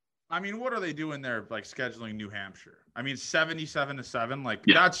 I mean, what are they doing there? Like scheduling New Hampshire? I mean, 77-7. Like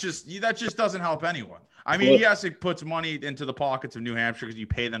that just doesn't help anyone. I mean, yes, it puts money into the pockets of New Hampshire because you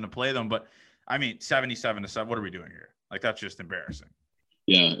pay them to play them. But I mean, 77-7. What are we doing here? Like that's just embarrassing.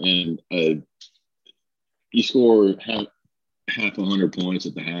 Yeah, and you score half 100 points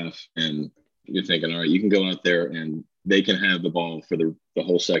at the half, and you're thinking, all right, you can go out there and they can have the ball for the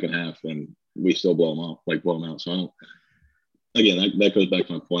whole second half, and we still blow them out. So I don't. Again, that goes back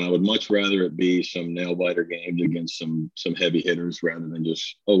to my point. I would much rather it be some nail-biter games against some heavy hitters rather than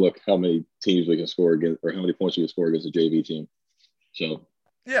just, oh, look, how many teams we can score against or how many points we can score against a JV team. So,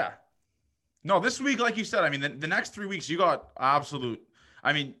 yeah. No, this week, like you said, I mean, the next 3 weeks, you got absolute –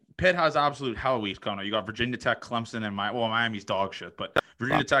 I mean, Pitt has absolute hell weeks coming up. You got Virginia Tech, Clemson, and Miami's dog shit. But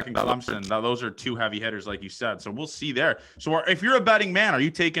Virginia Tech and Clemson, those are two heavy hitters, like you said. So we'll see there. So if you're a betting man, are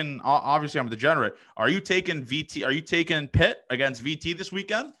you taking – obviously, I'm a degenerate. Are you taking VT? Are you taking Pitt against VT this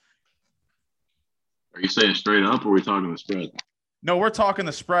weekend? Are you saying straight up, or are we talking the spread? No, we're talking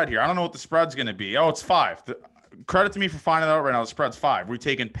the spread here. I don't know what the spread's going to be. Oh, it's 5. Credit to me for finding that out right now. The spread's 5. Are we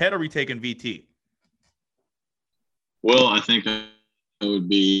taking Pitt or are we taking VT? Well, I think it would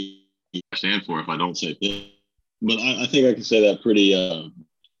be stand for if I don't say Pitt. But I think I can say that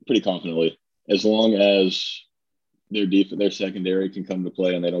pretty confidently. As long as their secondary can come to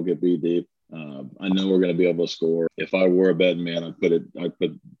play and they don't get beat deep, I know we're going to be able to score. If I were a betting man, I'd put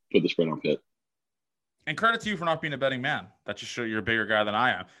the spread on Pitt. And credit to you for not being a betting man. That just shows you're a bigger guy than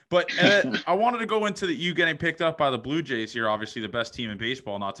I am. But I wanted to go into you getting picked up by the Blue Jays here, obviously the best team in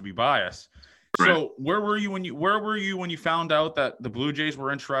baseball, not to be biased. Right. So where were you when you found out that the Blue Jays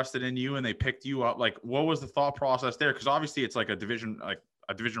were interested in you and they picked you up? Like, what was the thought process there? Because obviously it's like a division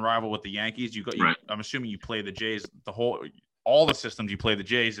rival with the Yankees. Right. I'm assuming you play the Jays all the systems you play the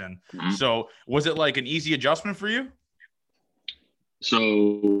Jays in. Mm-hmm. So was it like an easy adjustment for you?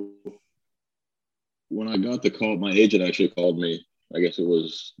 So when I got the call, my agent actually called me. I guess it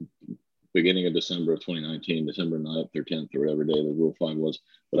was beginning of December of 2019, December 9th or 10th or whatever day the Rule 5 was.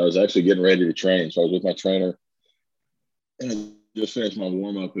 But I was actually getting ready to train. So I was with my trainer and I just finished my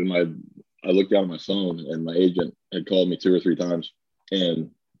warm-up and I looked down at my phone and my agent had called me 2 or 3 times. And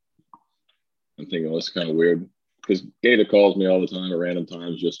I'm thinking, well, that's kind of weird because Gator calls me all the time at random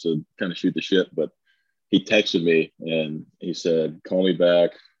times just to kind of shoot the shit. But he texted me and he said, call me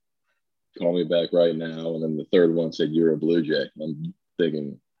back right now. And then the third one said, you're a Blue Jay. I'm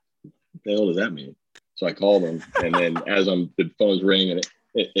thinking, what the hell does that mean? So I called him. And then as the phone's ringing and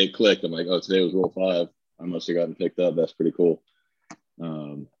it clicked, I'm like, oh, today was Rule 5. I must have gotten picked up. That's pretty cool.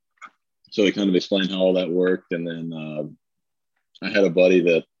 So he kind of explained how all that worked. And then I had a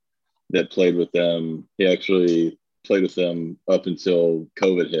buddy that played with them. He actually played with them up until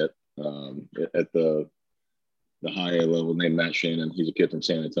COVID hit at the high A level, named Matt Shannon. He's a kid from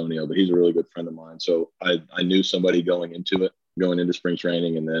San Antonio, but he's a really good friend of mine. So I knew somebody going into spring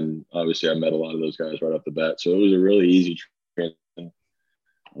training. And then obviously I met a lot of those guys right off the bat. So it was a really easy transition.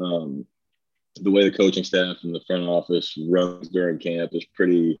 The way the coaching staff and the front office runs during camp is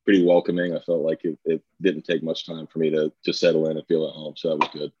pretty welcoming. I felt like it didn't take much time for me to settle in and feel at home. So that was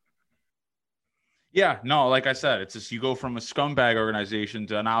good. Yeah, no, like I said, it's just you go from a scumbag organization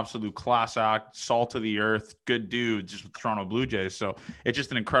to an absolute class act, salt of the earth, good dude, just with Toronto Blue Jays. So it's just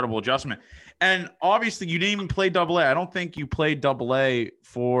an incredible adjustment. And obviously, you didn't even play Double-A. I don't think you played Double-A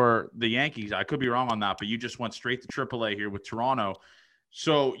for the Yankees. I could be wrong on that, but you just went straight to Triple-A here with Toronto.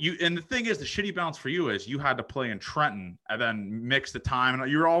 So and the thing is, the shitty bounce for you is you had to play in Trenton and then mix the time,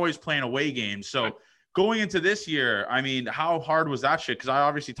 and you're always playing away games. So going into this year, I mean, how hard was that shit? Because I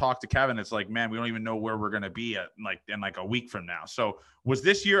obviously talked to Kevin. It's like, man, we don't even know where we're going to be in a week from now. So was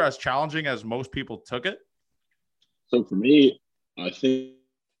this year as challenging as most people took it? So for me, I think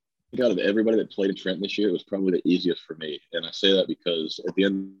out of everybody that played in Trenton this year, it was probably the easiest for me. And I say that because at the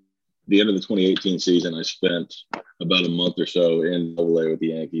end of the 2018 season, I spent about a month or so in Double-A with the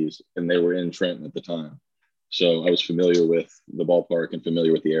Yankees, and they were in Trenton at the time. So I was familiar with the ballpark and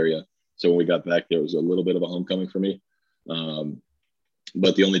familiar with the area. So when we got back there, it was a little bit of a homecoming for me.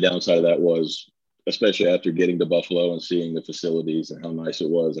 But the only downside of that was, especially after getting to Buffalo and seeing the facilities and how nice it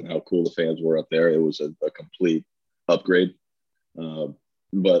was and how cool the fans were up there, it was a complete upgrade.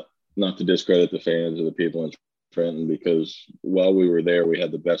 But not to discredit the fans or the people in Trenton, because while we were there, we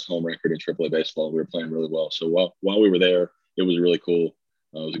had the best home record in AAA baseball. We were playing really well. So while we were there, it was really cool.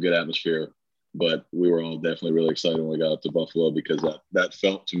 It was a good atmosphere. But we were all definitely really excited when we got up to Buffalo, because that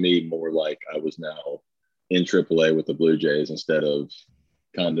felt to me more like I was now in AAA with the Blue Jays instead of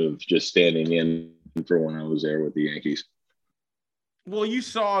kind of just standing in for when I was there with the Yankees. Well, you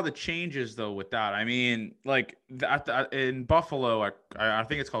saw the changes, though, with that. I mean, like in Buffalo, I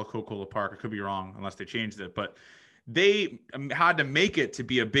think it's called Coca-Cola Park. I could be wrong unless they changed it. But they had to make it to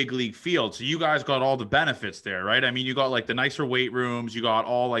be a big league field. So you guys got all the benefits there, right? I mean, you got like the nicer weight rooms. You got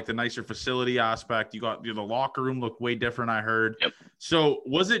all like the nicer facility aspect. You got the locker room looked way different, I heard. Yep. So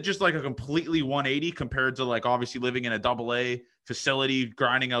was it just like a completely 180 compared to like obviously living in a Double-A facility,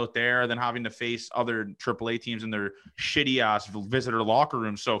 grinding out there, then having to face other AAA teams in their shitty ass visitor locker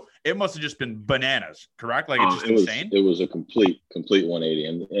room? So it must have just been bananas, correct? Like it's just insane. It was a complete 180.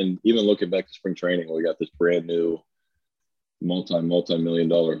 And even looking back to spring training, we got this brand new multi-million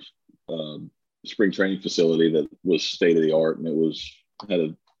dollar spring training facility that was state of the art, and it had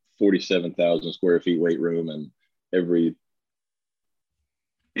a 47,000 square feet weight room, and every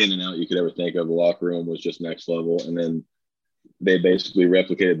in and out you could ever think of. The locker room was just next level. And then they basically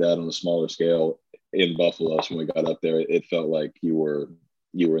replicated that on a smaller scale in Buffalo. So when we got up there, it felt like you were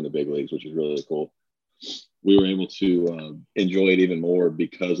in the big leagues, which is really cool. We were able to enjoy it even more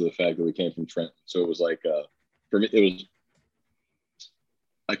because of the fact that we came from Trenton. So it was like, for me,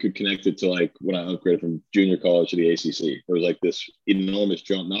 I could connect it to like when I upgraded from junior college to the ACC. It was like this enormous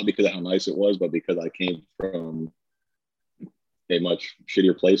jump, not because of how nice it was, but because I came from a much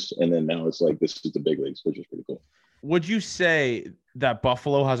shittier place. And then now it's like, this is the big leagues, which is pretty cool. Would you say that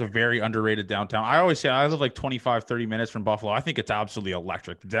Buffalo has a very underrated downtown? I always say I live like 25, 30 minutes from Buffalo. I think it's absolutely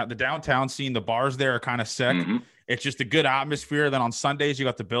electric. The downtown scene, the bars there are kind of sick. Mm-hmm. It's just a good atmosphere. Then on Sundays, you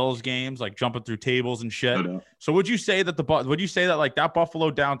got the Bills games, like jumping through tables and shit. No doubt. So would you say that like that Buffalo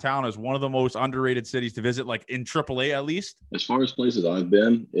downtown is one of the most underrated cities to visit, like in AAA at least? As far as places I've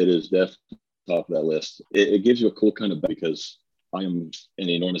been, it is definitely top of that list. It gives you a cool kind of, because I am an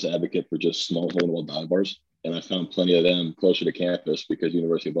enormous advocate for just small hole-in-the-wall dive bars. And I found plenty of them closer to campus because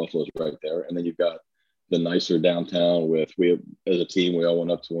University of Buffalo is right there. And then you've got the nicer downtown as a team, we all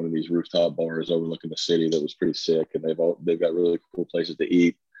went up to one of these rooftop bars overlooking the city that was pretty sick. And they've got really cool places to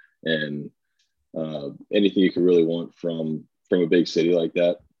eat and anything you could really want from a big city like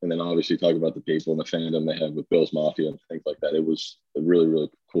that. And then obviously talk about the people and the fandom they have with Bills Mafia and things like that. It was a really, really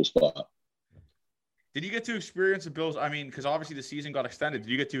cool spot. Did you get to experience the Bills? I mean, because obviously the season got extended. Did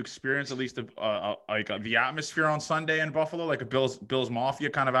you get to experience at least the atmosphere on Sunday in Buffalo, like a Bills Mafia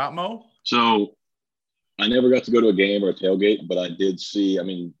kind of atmo? So I never got to go to a game or a tailgate, but I did see. I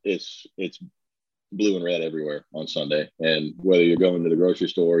mean, it's blue and red everywhere on Sunday, and whether you're going to the grocery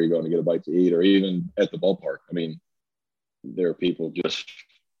store, or you're going to get a bite to eat, or even at the ballpark. I mean, there are people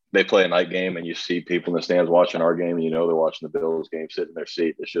they play a night game and you see people in the stands watching our game and they're watching the Bills game sitting in their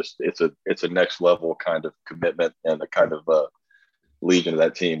seat. It's a next level kind of commitment and a kind of legion of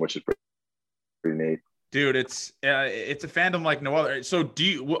that team, which is pretty neat. Dude, it's a fandom like no other. So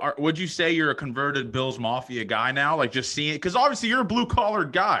would you say you're a converted Bills Mafia guy now? Like just seeing it, because obviously you're a blue collar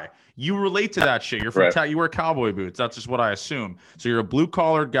guy. You relate to that shit. You're from you wear cowboy boots. That's just what I assume. So you're a blue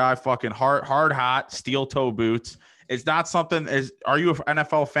collar guy, fucking hard hat, steel toe boots. Is that something? Are you an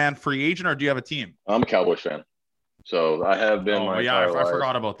NFL fan, free agent, or do you have a team? I'm a Cowboys fan, so I have been. I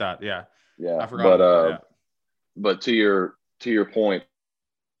forgot about that. Yeah, I forgot about that. But to your point,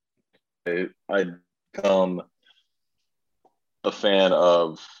 I become a fan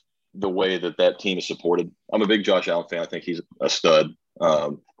of the way that team is supported. I'm a big Josh Allen fan. I think he's a stud.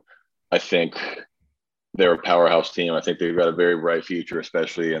 I think they're a powerhouse team. I think they've got a very bright future,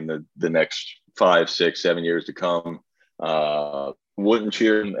 especially in the next 5, 6, 7 years to come. Wouldn't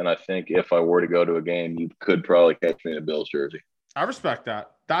cheer, and I think if I were to go to a game, you could probably catch me in a Bills jersey. I respect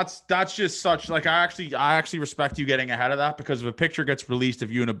that. That's just such like I actually respect you getting ahead of that, because if a picture gets released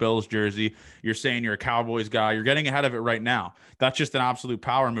of you in a Bills jersey, you're saying you're a Cowboys guy. You're getting ahead of it right now. That's just an absolute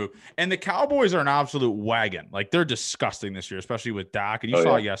power move. And the Cowboys are an absolute wagon. Like they're disgusting this year, especially with Dak. And you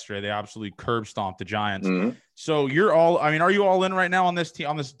saw it yesterday. They absolutely curb stomped the Giants. Mm-hmm. So are you all in right now on this team,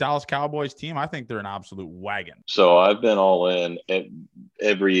 on this Dallas Cowboys team? I think they're an absolute wagon. So I've been all in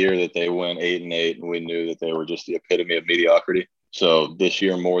every year that they went 8-8, and we knew that they were just the epitome of mediocrity. So this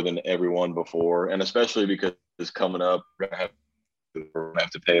year more than everyone before, and especially because it's coming up, we're gonna have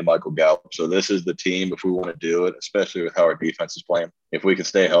to pay Michael Gallup. So this is the team if we want to do it, especially with how our defense is playing. If we can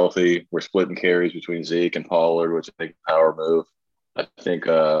stay healthy, we're splitting carries between Zeke and Pollard, which I think is a power move. I think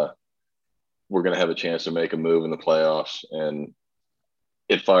we're gonna have a chance to make a move in the playoffs, and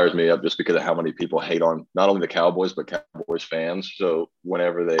it fires me up just because of how many people hate on not only the Cowboys but Cowboys fans. So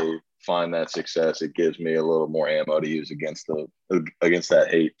whenever they find that success, it gives me a little more ammo to use against that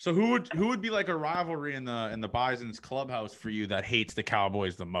hate. So who would be like a rivalry in the Bison's clubhouse for you that hates the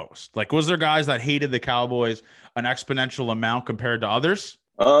Cowboys the most? Like, was there guys that hated the Cowboys an exponential amount compared to others?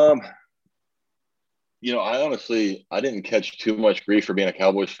 I didn't catch too much grief for being a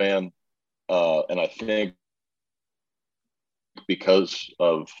Cowboys fan, and I think because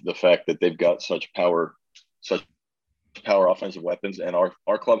of the fact that they've got such power offensive weapons, and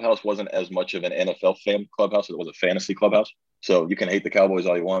our clubhouse wasn't as much of an NFL fan clubhouse as it was a fantasy clubhouse. So you can hate the Cowboys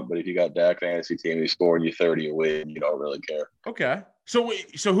all you want, but if you got Dak fantasy team, he's scoring you 30 a win, you don't really care. Okay. So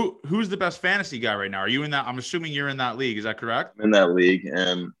who's the best fantasy guy right now? Are you in that? I'm assuming you're in that league. Is that correct? I'm in that league,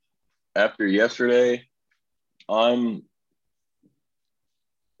 and after yesterday, I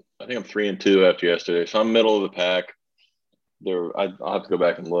think I'm 3-2 after yesterday. So I'm middle of the pack. I'll have to go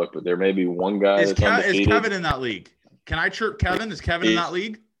back and look, but there may be one guy is Kevin in that league? Can I chirp Kevin? Is Kevin in that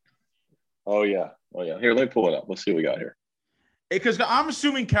league? Oh yeah. Here, let me pull it up. Let's see what we got here. Because I'm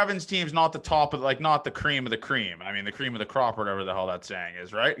assuming Kevin's team's not the top of not the cream of the cream. I mean, the cream of the crop, or whatever the hell that saying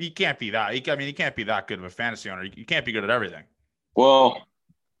is, right? He can't be that. He can't be that good of a fantasy owner. You can't be good at everything. Well,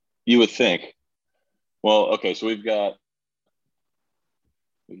 you would think. Well, okay, so we've got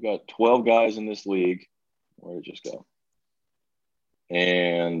 12 guys in this league. Where did it just go?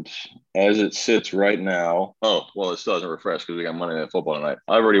 And as it sits right now, it still hasn't refreshed because we got Monday Night Football tonight.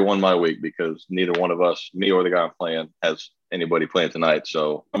 I've already won my week because neither one of us, me or the guy I'm playing, has anybody playing tonight.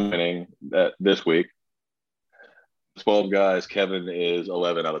 So I'm winning that this week. 12 guys, Kevin is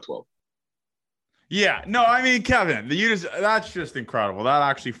 11 out of 12. Yeah, no, I mean, Kevin, that's just incredible. That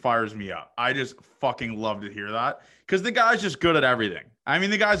actually fires me up. I just fucking love to hear that because the guy's just good at everything. I mean,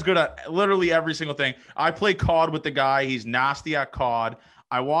 the guy's good at literally every single thing. I play COD with the guy. He's nasty at COD.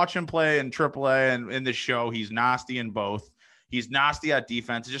 I watch him play in AAA and in the show. He's nasty in both. He's nasty at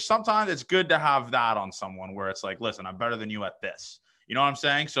defense. It's just sometimes it's good to have that on someone where it's like, listen, I'm better than you at this. You know what I'm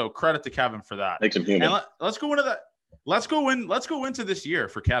saying? So credit to Kevin for that. Makes him human. And let's go into that. Let's go into this year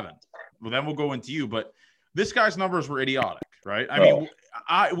for Kevin. Well, then we'll go into you. But this guy's numbers were idiotic, right? I mean,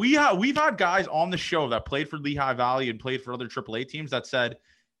 we've had guys on the show that played for Lehigh Valley and played for other AAA teams that said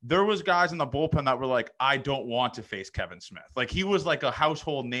there was guys in the bullpen that were like, I don't want to face Kevin Smith. Like he was like a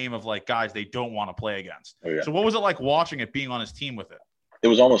household name of like guys they don't want to play against. Oh, yeah. So what was it like watching it, being on his team with it? It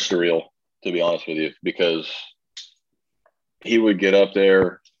was almost surreal, to be honest with you, because he would get up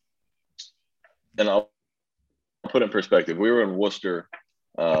there, and I'll put it in perspective. We were in Worcester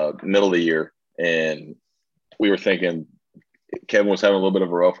middle of the year, and we were thinking Kevin was having a little bit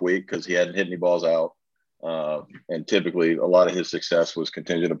of a rough week because he hadn't hit any balls out. And typically a lot of his success was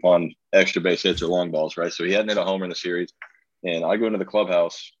contingent upon extra base hits or long balls, right? So he hadn't hit a homer in the series. And I go into the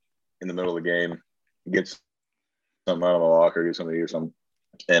clubhouse in the middle of the game, get something out of my locker, get something to eat or something.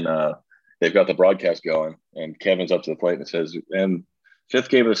 And they've got the broadcast going, and Kevin's up to the plate and it says, and fifth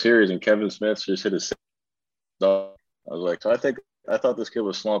game of the series, and Kevin Smith just hit his sixth double. I was like, so I thought this kid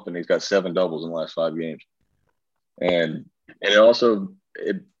was slumping. He's got 7 doubles in the last 5 games. And it also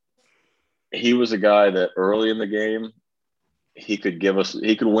he was a guy that early in the game, he could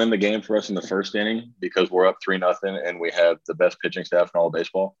win the game for us in the first inning because we're up 3-0 and we have the best pitching staff in all of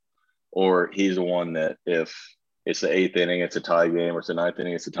baseball. Or he's the one that if it's the 8th inning, it's a tie game, or it's the 9th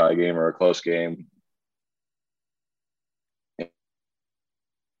inning, it's a tie game or a close game. It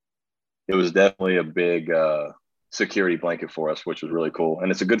was definitely a big security blanket for us, which was really cool. And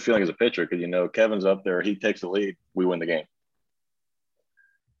it's a good feeling as a pitcher because, you know, Kevin's up there, he takes the lead, we win the game.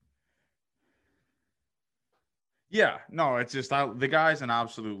 Yeah, no, it's just the guy's an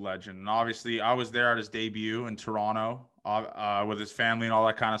absolute legend. And obviously, I was there at his debut in Toronto with his family and all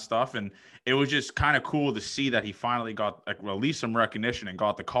that kind of stuff. And it was just kind of cool to see that he finally got at least some recognition and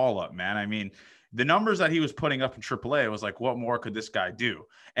got the call up, man. I mean, the numbers that he was putting up in AAA, it was like, what more could this guy do?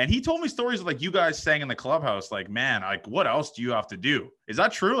 And he told me stories of like you guys saying in the clubhouse, like, man, like, what else do you have to do? Is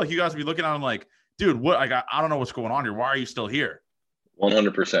that true? Like, you guys would be looking at him like, dude, what? Like, I don't know what's going on here. Why are you still here?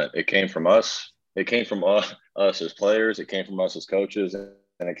 100%. It came from us. It came from us as players. It came from us as coaches, and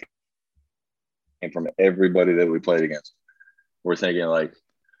it came from everybody that we played against. We're thinking like,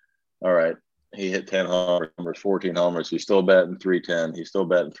 all right, he hit 10 homers, 14 homers. He's still batting .310. He's still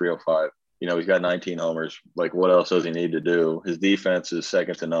batting .305. You know, he's got 19 homers. Like, what else does he need to do? His defense is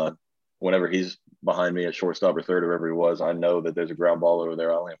second to none. Whenever he's behind me at shortstop or third or wherever he was, I know that there's a ground ball over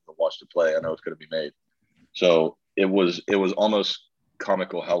there. I only have to watch the play. I know it's going to be made. So it was almost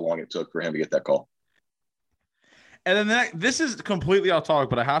comical how long it took for him to get that call. And then this is completely off topic,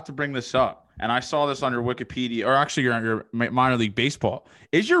 but I have to bring this up. And I saw this on your Wikipedia, or actually you're on your minor league baseball.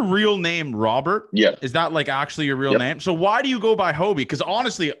 Is your real name Robert? Yeah. Is that like actually your real name? So why do you go by Hobie? Because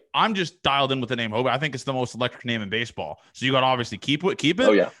honestly, I'm just dialed in with the name Hobie. I think it's the most electric name in baseball. So you got to obviously keep it.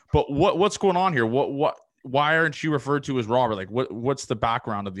 Oh yeah. But what's going on here? Why aren't you referred to as Robert? Like what's the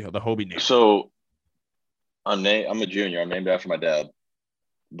background of the Hobie name? So I'm a junior. I'm named after my dad.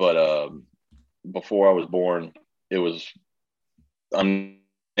 But before I was born, I'm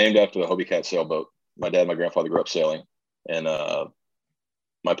named after the Hobie Cat sailboat. My dad and my grandfather grew up sailing, and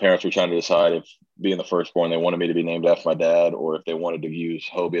my parents were trying to decide if, being the firstborn, they wanted me to be named after my dad or if they wanted to use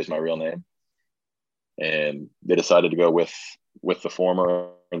Hobie as my real name. And they decided to go with the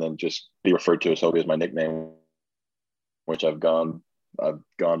former and then just be referred to as Hobie as my nickname, which I've gone by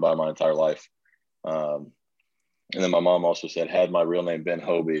my entire life. And then my mom also said, had my real name been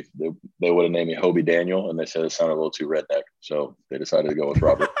Hobie, they would have named me Hobie Daniel, and they said it sounded a little too redneck. So they decided to go with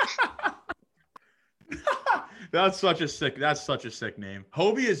Robert. That's such a sick name.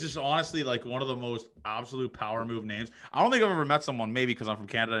 Hobie is just honestly like one of the most absolute power move names. I don't think I've ever met someone, maybe because I'm from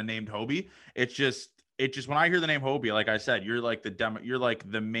Canada, named Hobie. It's just when I hear the name Hobie, like I said, you're like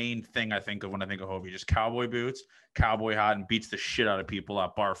the main thing I think of when I think of Hobie. Just cowboy boots, cowboy hat, and beats the shit out of people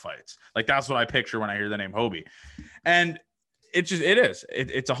at bar fights. Like that's what I picture when I hear the name Hobie. And it's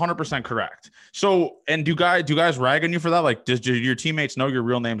 100% correct. So, and do guys rag on you for that? Like, do your teammates know your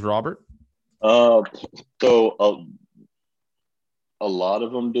real name's Robert? So a lot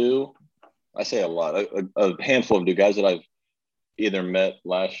of them do. I say a lot. A handful of them do. Guys that I've either met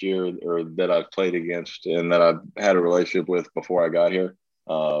last year or that I've played against and that I've had a relationship with before I got here.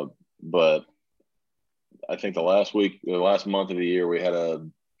 But I think the last month of the year, we had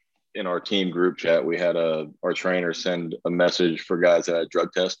in our team group chat, we had our trainer send a message for guys that had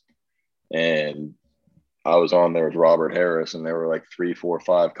drug test, and I was on there with Robert Harris, and there were like 3, 4,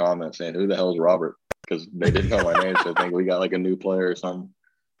 5 comments saying, "Who the hell is Robert?" Because they didn't know my name, so I think we got like a new player or something.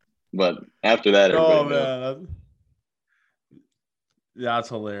 But after that, everybody knew. Man. That's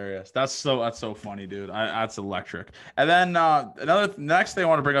hilarious. That's so funny, dude. That's electric. And then next thing I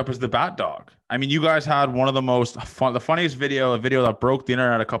want to bring up is the Bat Dog. I mean, you guys had one of the funniest a video that broke the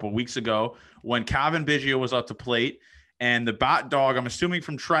internet a couple of weeks ago when Cavan Biggio was up to plate, and the Bat Dog, I'm assuming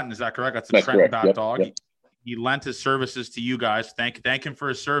from Trenton, is that correct? That's Trenton correct. Bat Yep, Dog. Yep. He lent his services to you guys. Thank him for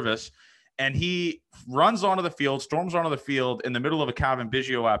his service. And he runs onto the field, storms onto the field in the middle of a Cavan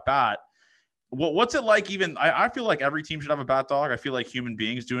Biggio at bat. What's it like? Even I feel like every team should have a Bat Dog. I feel like human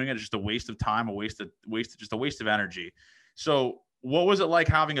beings doing it is just a waste of time, just a waste of energy. So what was it like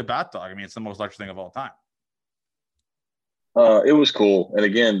having a Bat Dog? I mean, it's the most electric thing of all time. It was cool. And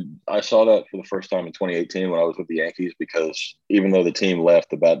again, I saw that for the first time in 2018 when I was with the Yankees, because even though the team left,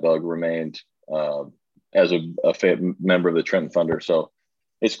 the Bat Dog remained as a member of the Trenton Thunder. So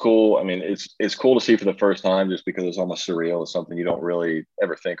it's cool. I mean, it's cool to see for the first time, just because it's almost surreal. It's something you don't really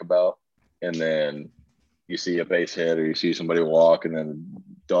ever think about. And then you see a base hit or you see somebody walk, and then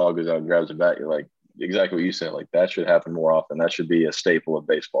dog goes out and grabs the bat. You're like, exactly what you said. Like, that should happen more often. That should be a staple of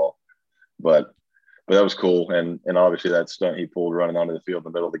baseball. But that was cool. And obviously that stunt he pulled running onto the field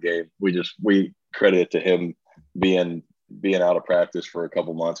in the middle of the game, we credit it to him being out of practice for a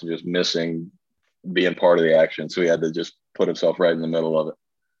couple months and just missing being part of the action. So he had to just put himself right in the middle of it.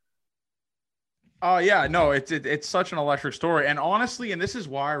 Oh yeah, no, it's such an electric story. And honestly, and this is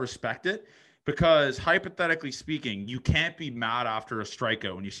why I respect it, because hypothetically speaking, you can't be mad after a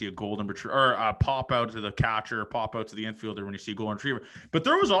strikeout when you see a golden retriever, or a pop out to the catcher, pop out to the infielder when you see a golden retriever. But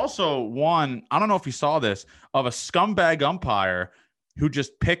there was also one, I don't know if you saw this, of a scumbag umpire who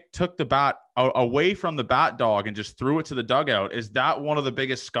just took the bat away from the Bat Dog and just threw it to the dugout. Is that one of the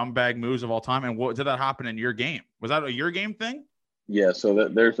biggest scumbag moves of all time? And what did that happen in your game? Was that a your game thing? Yeah, so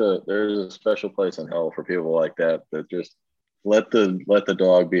there's a special place in hell for people like that just let the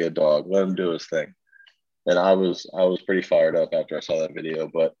dog be a dog, let him do his thing. And I was pretty fired up after I saw that video,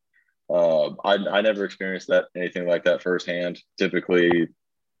 but I never experienced anything like that firsthand. Typically,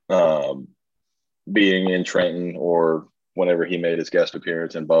 being in Trenton or whenever he made his guest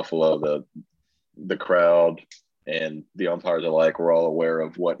appearance in Buffalo, the crowd and the umpires alike were all aware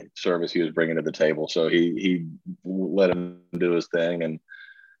of what service he was bringing to the table. So he let him do his thing. And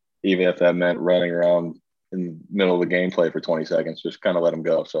even if that meant running around in the middle of the gameplay for 20 seconds, just kind of let him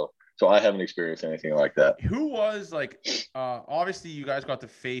go. So I haven't experienced anything like that. Who was obviously you guys got to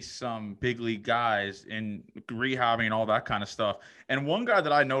face some big league guys in rehabbing and all that kind of stuff. And one guy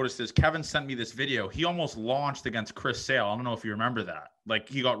that I noticed is Kevin sent me this video. He almost launched against Chris Sale. I don't know if you remember that. Like,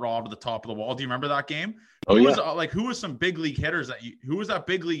 he got robbed at the top of the wall. Do you remember that game? Who was some big league hitters some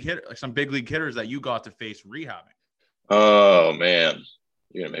big league hitters that you got to face rehabbing? Oh man,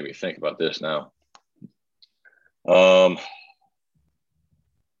 you're gonna make me think about this now. I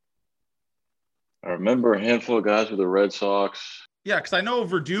remember a handful of guys with the Red Sox. Yeah, because I know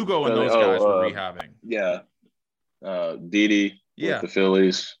Verdugo and those guys were rehabbing. Yeah. Didi with the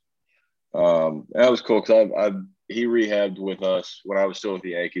Phillies. That was cool because he rehabbed with us when I was still with the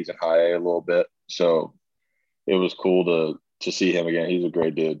Yankees in high A a little bit. So it was cool to see him again. He's a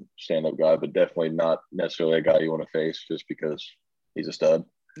great dude, stand-up guy, but definitely not necessarily a guy you want to face just because he's a stud.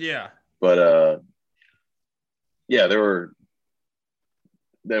 Yeah. But, yeah, there were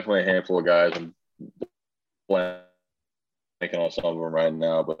definitely a handful of guys. I'm blanking on some of them right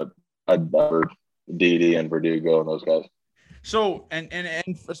now, but I'd heard Didi and Verdugo and those guys. So, and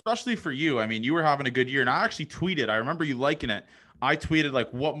especially for you, I mean, you were having a good year, and I actually tweeted, I remember you liking it. I tweeted, like,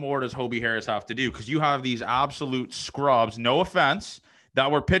 what more does Hobie Harris have to do? Because you have these absolute scrubs, no offense, that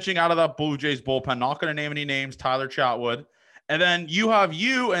were pitching out of that Blue Jays bullpen. Not going to name any names, Tyler Chatwood. And then you have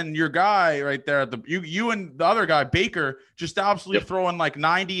you and your guy right there at you and the other guy, Baker, just absolutely throwing like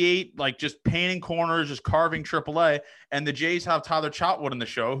 98, like just painting corners, just carving AAA. And the Jays have Tyler Chatwood in the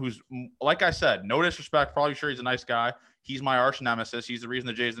show, who's, like I said, no disrespect, probably sure he's a nice guy. He's my arch nemesis. He's the reason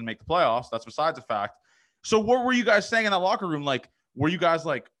the Jays didn't make the playoffs. That's besides the fact. So what were you guys saying in that locker room? Like, were you guys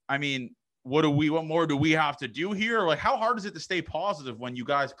like, I mean, what more do we have to do here? Or like, how hard is it to stay positive when you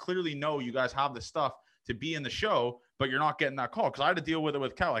guys clearly know you guys have the stuff to be in the show, but you're not getting that call? Because I had to deal with it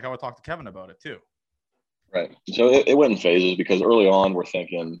with Kevin. Like, I would talk to Kevin about it too. Right. So it went in phases because early on we're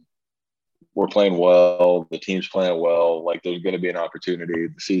thinking we're playing well, the team's playing well, like there's going to be an opportunity.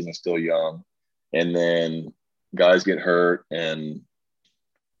 The season's still young. And then guys get hurt and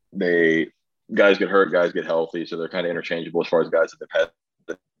they guys get hurt, guys get healthy, so they're kind of interchangeable as far as guys that they've had at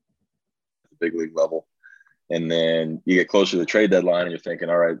the big league level. And then you get closer to the trade deadline and you're thinking,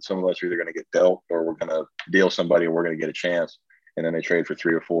 all right, some of us are either going to get dealt or we're going to deal somebody or we're going to get a chance. And then they trade for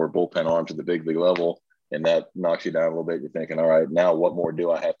 3 or 4 bullpen arms at the big league level. And that knocks you down a little bit. You're thinking, all right, now what more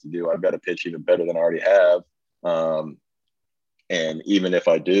do I have to do? I've got to pitch even better than I already have. And even if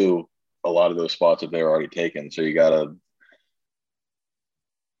I do, a lot of those spots that they're already taken. So you got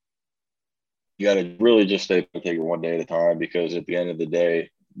to really just take it one day at a time, because at the end of the day,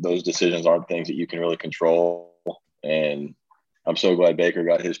 those decisions aren't things that you can really control. And I'm so glad Baker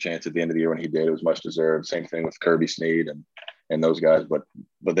got his chance at the end of the year when he did. It was much deserved. Same thing with Kirby Snead and those guys. But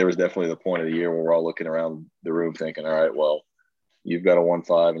there was definitely the point of the year where we're all looking around the room thinking, all right, well, you've got a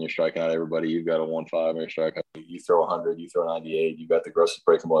 1-5 and you're striking out everybody. You've got a 1-5 and you're striking out. You throw 100, you throw 98. You've got the grossest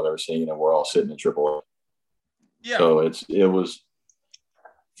breaking ball I've ever seen, and we're all sitting in triple. Yeah. So it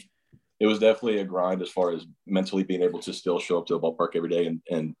was definitely a grind as far as mentally being able to still show up to the ballpark every day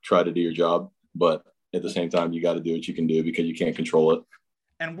and try to do your job. But at the same time, you got to do what you can do because you can't control it.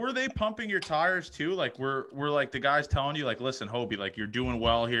 And were they pumping your tires too? Like, were like the guys telling you, like, listen, Hobie, like, you're doing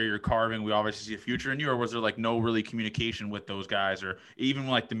well here, you're carving, we obviously see a future in you? Or was there like no really communication with those guys, or even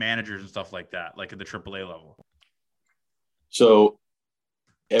like the managers and stuff like that, like at the AAA level? So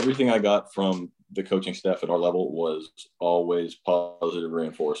everything I got from the coaching staff at our level was always positive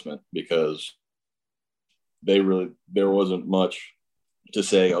reinforcement, because there wasn't much to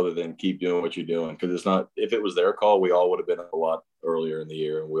say other than keep doing what you're doing. Because it's not, if it was their call, we all would have been a lot earlier in the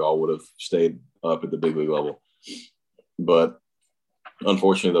year and we all would have stayed up at the big league level. But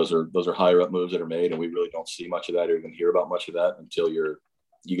unfortunately, those are higher up moves that are made, and we really don't see much of that or even hear about much of that until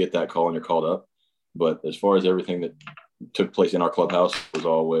you get that call and you're called up. But as far as everything that took place in our clubhouse was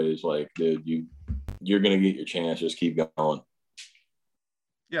always like, dude, you're going to get your chance. Just keep going.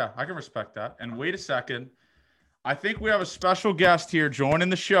 Yeah, I can respect that. And wait a second. I think we have a special guest here joining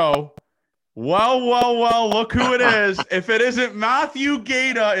the show. Well, look who it is. If it isn't Matthew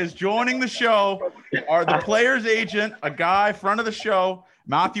Gaeta is joining the show, the player's agent, a guy, friend of the show.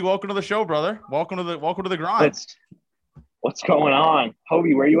 Matthew, welcome to the show, brother. Welcome to the grind. What's going on?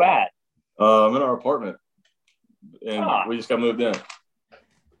 Hobie, where you at? I'm in our apartment. And we just got moved in.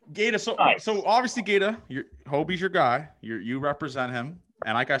 Gaeta, so obviously Gaeta, Hobie's your guy. You represent him.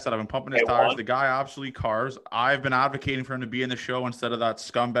 And like I said, I've been pumping his tires. The guy absolutely cars. I've been advocating for him to be in the show instead of that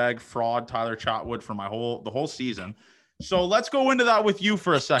scumbag fraud Tyler Chatwood for the whole season. So let's go into that with you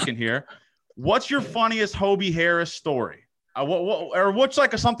for a second here. What's your funniest Hobie Harris story? What's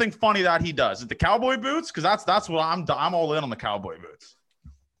like something funny that he does? Is it the cowboy boots? Because that's what I'm all in on, the cowboy boots.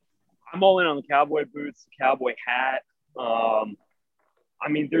 I'm all in on the cowboy boots, the cowboy hat. I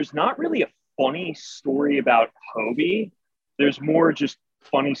mean, there's not really a funny story about Hobie. There's more just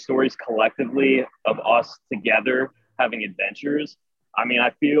funny stories collectively of us together having adventures. I mean,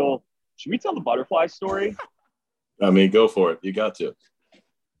 should we tell the butterfly story? I mean, go for it. You got to.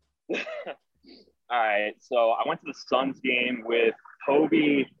 All right. So I went to the Suns game with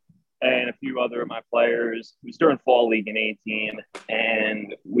Hobie and a few other of my players. It was during fall league in 18.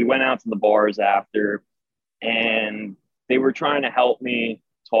 And we went out to the bars after, and they were trying to help me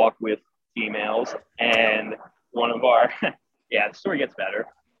talk with females. And one of our the story gets better.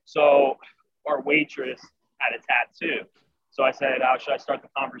 So our waitress had a tattoo. So I said, how should I start the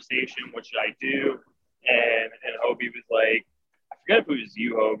conversation? What should I do? And Hobie was like, I forget if it was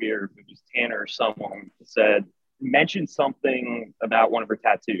you, Hobie, or if it was Tanner or someone, said, mention something about one of her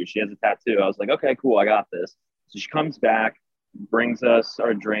tattoos. She has a tattoo. I was like, okay, cool, I got this. So she comes back, brings us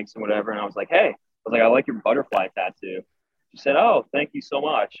our drinks and whatever. And I was like, hey, I like your butterfly tattoo. She said, oh, thank you so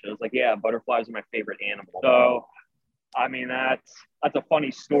much. I was like, yeah, butterflies are my favorite animal. So, I mean, that's a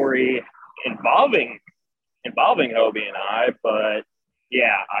funny story involving Hobie and I. But,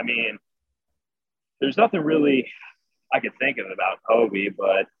 yeah, I mean, there's nothing really I could think of about Hobie.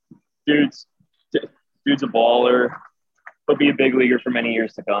 But dude's a baller. He'll be a big leaguer for many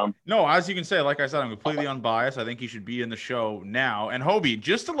years to come. No, as you can say, like I said, I'm completely unbiased. I think he should be in the show now. And Hobie,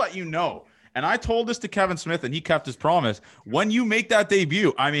 just to let you know, and I told this to Kevin Smith, and he kept his promise. When you make that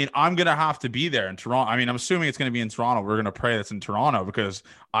debut, I mean, I'm going to have to be there in Toronto. I mean, I'm assuming it's going to be in Toronto. We're going to pray that's in Toronto because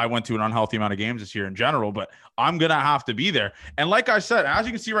I went to an unhealthy amount of games this year in general, but I'm going to have to be there. And like I said, as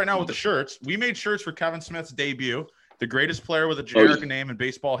you can see right now with the shirts, we made shirts for Kevin Smith's debut, the greatest player with a generic name in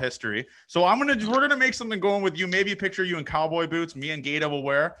baseball history. So we're going to make something going with you. Maybe a picture of you in cowboy boots, me and Gaeta will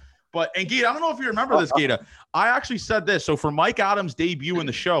wear. And Gaeta, I don't know if you remember this, Gaeta. I actually said this. So for Mike Adams' debut in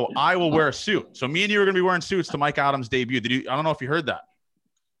the show, I will wear a suit. So me and you are going to be wearing suits to Mike Adams' debut. I don't know if you heard that.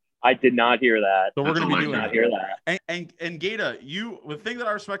 I did not hear that. So we're going to be doing not that. Hear that. And Gata, the thing that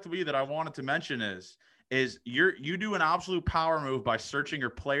I respect about you that I wanted to mention is you do an absolute power move by searching your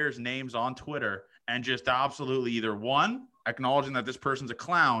players' names on Twitter and just absolutely either one, acknowledging that this person's a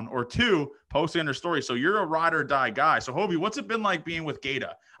clown, or two, posting their story. So you're a ride or die guy. So Hobie, what's it been like being with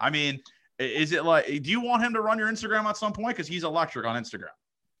Gata? I mean, is it like, do you want him to run your Instagram at some point? Because he's electric on Instagram.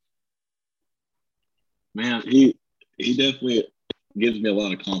 Man, he definitely gives me a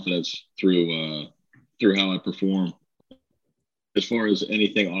lot of confidence through how I perform. As far as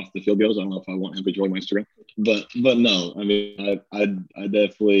anything off the field goes, I don't know if I want him to join my Instagram, but no, I mean, I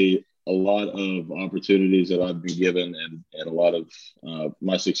definitely, a lot of opportunities that I've been given and a lot of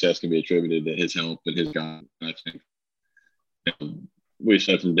my success can be attributed to his help and his guidance. I think we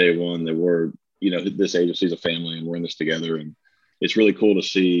said from day one that we're, this agency's a family and we're in this together. And it's really cool to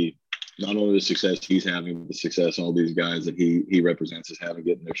see not only the success he's having, but the success all these guys that he represents is having,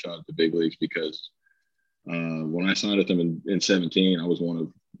 getting their shot at the big leagues. Because when I signed with him in 17, I was one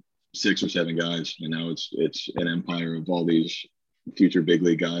of 6 or 7 guys, and now it's an empire of all these future big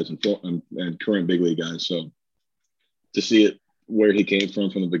league guys and current big league guys. So to see it where he came from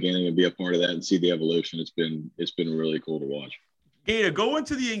the beginning and be a part of that and see the evolution, it's been really cool to watch. Gata, go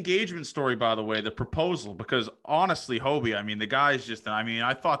into the engagement story, by the way, the proposal, because honestly, Hobie, I mean, the guy's just,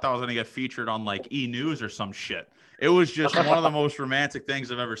 I thought that was going to get featured on like E! News or some shit. It was just one of the most romantic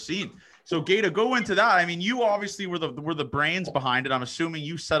things I've ever seen. So Gata, go into that. I mean, you obviously were the brains behind it. I'm assuming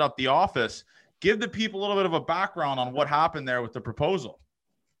you set up the office. Give the people a little bit of a background on what happened there with the proposal.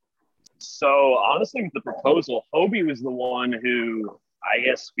 So honestly, with the proposal, Hobie was the one who, I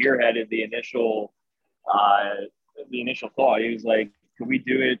guess, spearheaded the initial thought. He was like, could we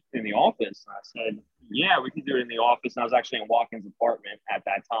do it in the office? And I said, yeah, we could do it in the office. And I was actually in Watkins' apartment at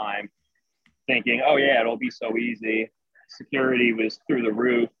that time thinking, oh yeah, it'll be so easy. Security was through the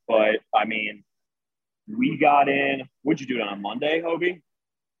roof. But I mean, we got in, what'd you do it on Monday, Hobie?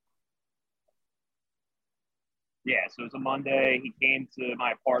 Yeah, so it was a Monday. He came to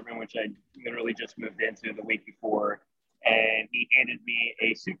my apartment, which I literally just moved into the week before, and he handed me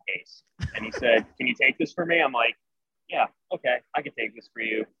a suitcase. And he said, can you take this for me? I'm like, yeah, okay, I can take this for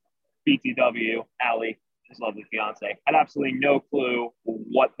you. BTW, Allie, his lovely fiance. I had absolutely no clue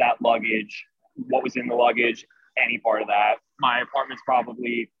what was in the luggage, any part of that. My apartment's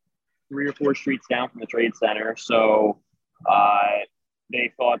probably 3 or 4 streets down from the Trade Center. So they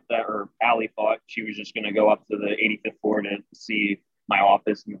thought that, or Allie thought she was just going to go up to the 85th floor to see my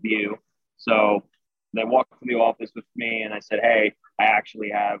office and the view. So they walked to the office with me and I said, hey, I actually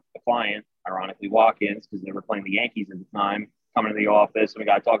have a client, ironically Watkins, because they were playing the Yankees at the time, coming to the office, and we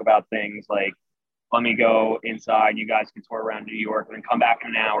got to talk about things like, let me go inside, you guys can tour around New York and then come back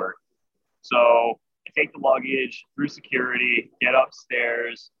in an hour. So I take the luggage through security, get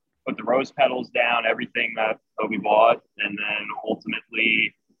upstairs, put the rose petals down, everything that Hobie bought, and then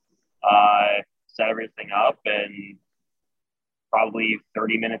ultimately set everything up. And probably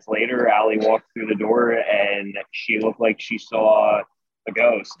 30 minutes later, Allie walked through the door and she looked like she saw a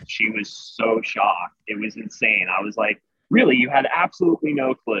ghost. She was so shocked. It was insane. I was like, really? You had absolutely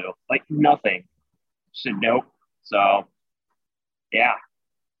no clue? Like nothing? She said, nope. So, yeah.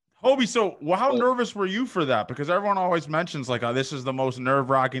 Hobie, so how nervous were you for that? Because everyone always mentions like, oh, this is the most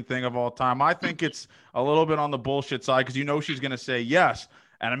nerve-wracking thing of all time. I think it's a little bit on the bullshit side because she's going to say yes.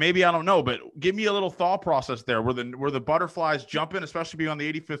 And maybe I don't know, but give me a little thought process there. Were the butterflies jumping, especially being on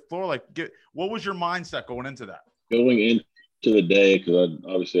the 85th floor? Like, what was your mindset going into that? Going into the day, because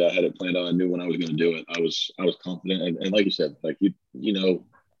obviously I had it planned out. I knew when I was going to do it. I was confident, and like you said, like you know,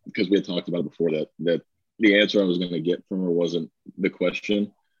 because we had talked about it before that the answer I was going to get from her wasn't the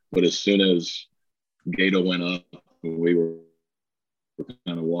question. But as soon as Gata went up, we were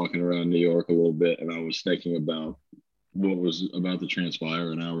kind of walking around New York a little bit, and I was thinking about what was about to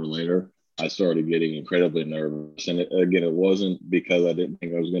transpire an hour later. I started getting incredibly nervous. And it wasn't because I didn't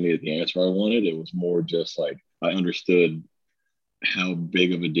think I was going to get the answer I wanted. It was more just like I understood how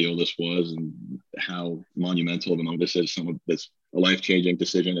big of a deal this was and how monumental of a moment this is. Something that's a life-changing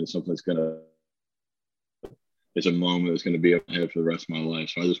decision and something that's it's a moment that's going to be up ahead for the rest of my life.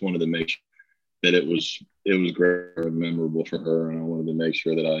 So I just wanted to make sure that it was great and memorable for her. And I wanted to make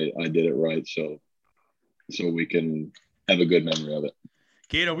sure that I did it right. So we can have a good memory of it.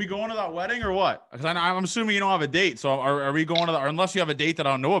 Kate, are we going to that wedding or what? Because I'm assuming you don't have a date. So are we going to that? Or unless you have a date that I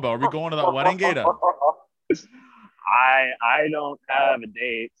don't know about, are we going to that wedding, Gata? I don't have a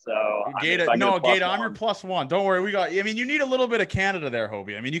date, so Gata, I'm your +1. Don't worry, you need a little bit of Canada there,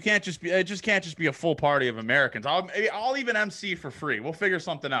 Hobie. I mean, it just can't just be a full party of Americans. I'll even MC for free. We'll figure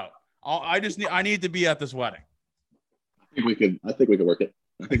something out. I need to be at this wedding. I think we could work it.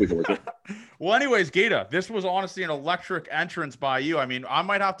 I think we can work it. Well, anyways, Gata, this was honestly an electric entrance by you. I mean, I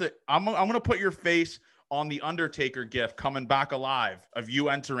might have to. I'm going to put your face on the Undertaker gif coming back alive of you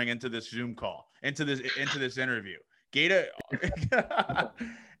entering into this Zoom call, into this interview. Gata,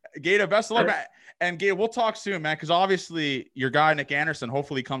 Gata, best of luck, man. And Gata, we'll talk soon, man. Because obviously your guy Nick Anderson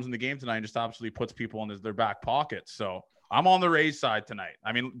hopefully comes in the game tonight and just obviously puts people in their back pockets. So I'm on the Rays side tonight.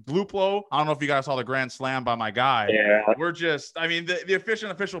 I mean, Luplo, I don't know if you guys saw the grand slam by my guy. Yeah. We're just, I mean, the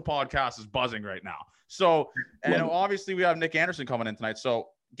official podcast is buzzing right now. So, and obviously we have Nick Anderson coming in tonight. So,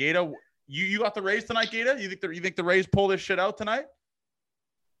 Gata, you got the Rays tonight, Gata? You think the Rays pull this shit out tonight?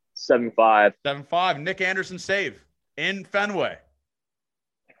 7-5. 7-5. Nick Anderson save in Fenway.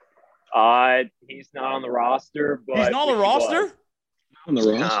 He's not on the roster, but he's not on the roster? On the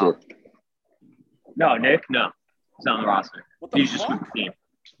roster. No, Nick, no. He's not on the roster. What the He's fuck? just with the team.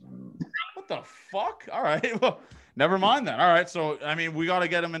 What the fuck? All right. Well, never mind then. All right. So, I mean, we got to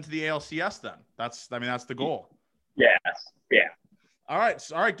get him into the ALCS then. That's the goal. Yes. Yeah. All right.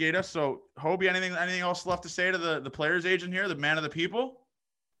 Gata. So, Hobie, anything else left to say to the players agent here, the man of the people?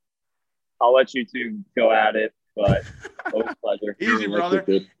 I'll let you two go at it, but always a pleasure. Easy, brother.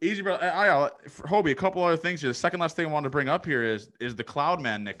 Easy, brother. Hobie, a couple other things here. The second last thing I wanted to bring up here is the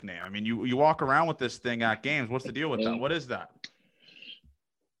Cloudman nickname. I mean, you walk around with this thing at games. What's the deal with that? What is that?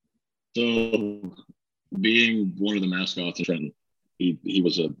 So, being one of the mascots in Trenton, he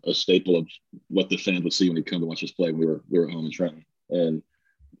was a staple of what the fans would see when he'd come to watch us play when we were home in Trenton. And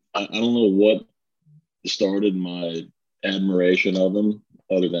I don't know what started my admiration of him,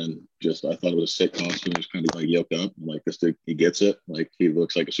 other than just I thought it was a sick costume. He was kind of like yoked up. I'm like, this dude, he gets it. Like, he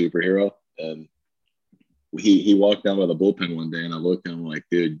looks like a superhero. And he walked down by the bullpen one day, and I looked at him like,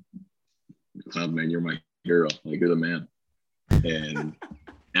 dude, Cloudman, you're my hero. Like, you're the man. And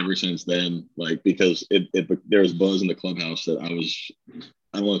ever since then, like, because there was buzz in the clubhouse that I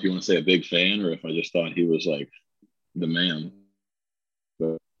don't know if you want to say a big fan or if I just thought he was like the man.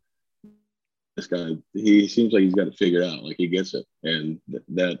 But this guy, he seems like he's got it figured out. Like, he gets it. And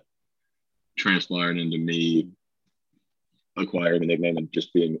that transpired into me acquiring the nickname and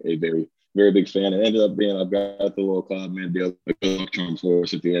just being a very, very big fan. It ended up being, I've got the little Cloudman deal, the charm for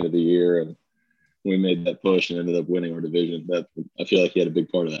us at the end of the year. And we made that push and ended up winning our division. That, I feel like he had a big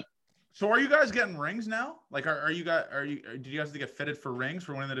part of that. So are you guys getting rings now? Like, did you guys get fitted for rings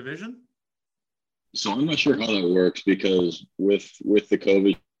for winning the division? So I'm not sure how that works, because with the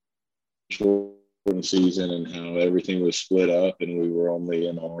COVID shortened season and how everything was split up and we were only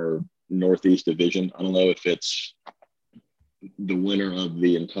in our Northeast division, I don't know if it's the winner of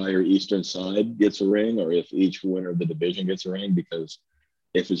the entire Eastern side gets a ring or if each winner of the division gets a ring, because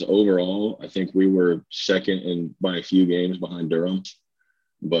if it's overall, I think we were second by a few games behind Durham.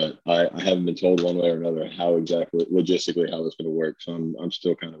 But I haven't been told one way or another how exactly logistically how it's going to work. So I'm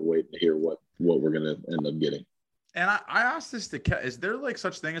still kind of waiting to hear what we're going to end up getting. And I asked this to Kev, is there like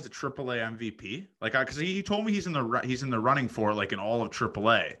such thing as a AAA MVP? Like, because he told me he's in the running for it, like in all of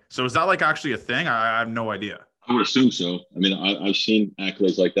AAA. So is that like actually a thing? I have no idea. I would assume so. I mean, I've seen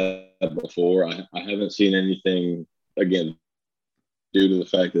accolades like that before. I haven't seen anything, again, due to the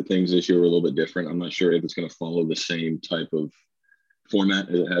fact that things this year were a little bit different. I'm not sure if it's going to follow the same type of format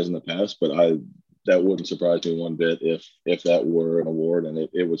as it has in the past, but that wouldn't surprise me one bit if that were an award, and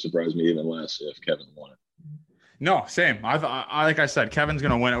it would surprise me even less if Kevin won it. No, same. I like I said, Kevin's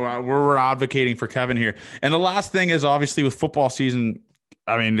going to win it. We're advocating for Kevin here. And the last thing is obviously with football season,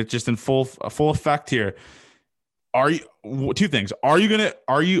 I mean, it's just in full effect here. Two things. Are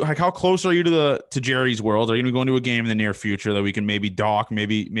you like, how close are you to Jerry's World? Are you going to go into a game in the near future that we can maybe dock?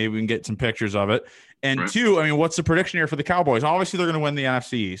 Maybe we can get some pictures of it. And right. Two, I mean, what's the prediction here for the Cowboys? Obviously, they're going to win the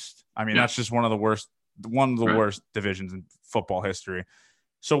NFC East. I mean, That's just one of the worst divisions in football history.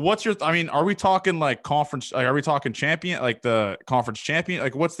 So what's your, I mean, are we talking like conference, like, are we talking champion, like the conference champion?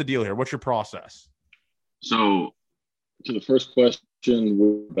 Like, what's the deal here? What's your process? So to the first question,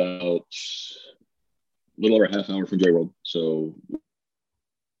 we're about a little over a half hour from Jerry World. So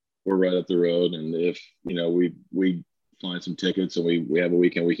we're right up the road. And if, we find some tickets and we have a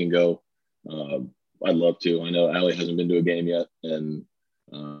weekend we can go, I'd love to. I know Allie hasn't been to a game yet, and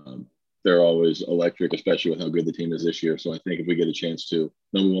they're always electric, especially with how good the team is this year. So I think if we get a chance to,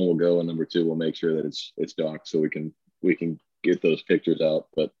 number one, we'll go, and number two, we'll make sure that it's docked so we can get those pictures out.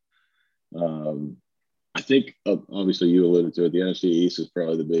 But I think obviously you alluded to it. The NFC East is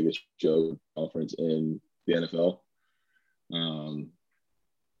probably the biggest show conference in the NFL.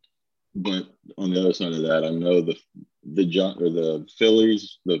 But on the other side of that, I know the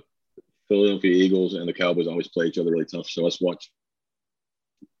Phillies, the Philadelphia Eagles and the Cowboys always play each other really tough. So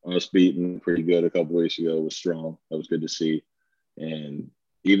us beating pretty good a couple weeks ago was strong. That was good to see. And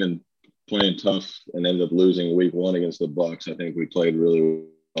even playing tough and ended up losing week 1 against the Bucks, I think we played really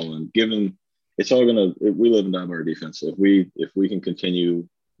well. And given it's all we live and die by our defense. If we can continue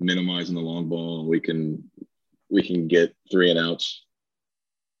minimizing the long ball and we can get 3 and outs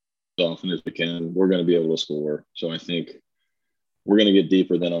as often as we can, we're going to be able to score. So I think we're going to get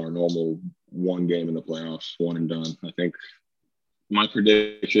deeper than our normal one game in the playoffs, one and done. I think my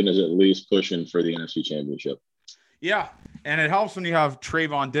prediction is at least pushing for the NFC Championship. Yeah, and it helps when you have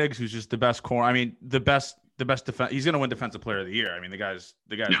Trayvon Diggs, who's just the best corner. I mean, the best defense. He's going to win Defensive Player of the Year. I mean, the guy's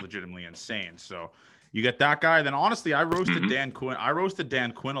legitimately insane. So you get that guy. Then honestly, I roasted Dan Quinn. I roasted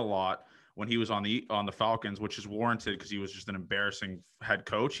Dan Quinn a lot when he was on the Falcons, which is warranted because he was just an embarrassing head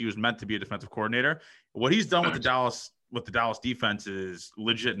coach. He was meant to be a defensive coordinator. What he's done with the Dallas defense is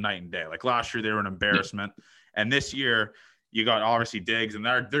legit night and day. Like last year, they were an embarrassment, and this year you got obviously Diggs, and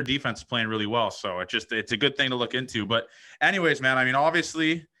their defense is playing really well. So it's a good thing to look into. But anyways, man, I mean,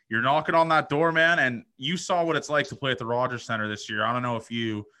 obviously you're knocking on that door, man, and you saw what it's like to play at the Rogers Center this year. I don't know if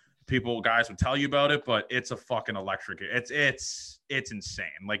guys would tell you about it, but it's a fucking electric. It's insane.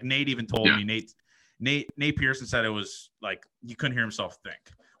 Like Nate even told me, Nate Pearson said it was like he couldn't hear himself think.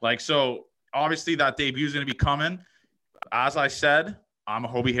 Like, so obviously that debut is going to be coming. As I said, I'm a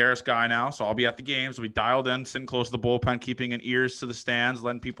Hobie Harris guy now, so I'll be at the games. We'll be dialed in, sitting close to the bullpen, keeping an ears to the stands,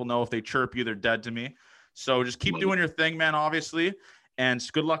 letting people know if they chirp you, they're dead to me. So just keep doing your thing, man, obviously. And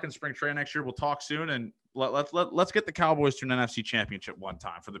good luck in spring training next year. We'll talk soon. And let's get the Cowboys to an NFC Championship one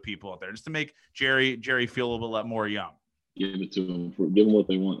time for the people out there, just to make Jerry feel a little bit more young. Give it to them. Give them what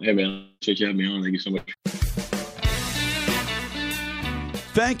they want. Hey, man, appreciate you having me on. Thank you so much.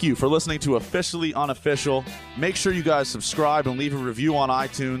 Thank you for listening to Officially Unofficial. Make sure you guys subscribe and leave a review on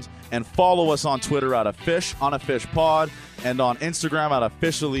iTunes, and follow us on Twitter at @OnAFishPod and on Instagram at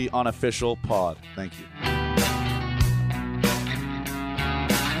OfficiallyUnofficialPod. Thank you.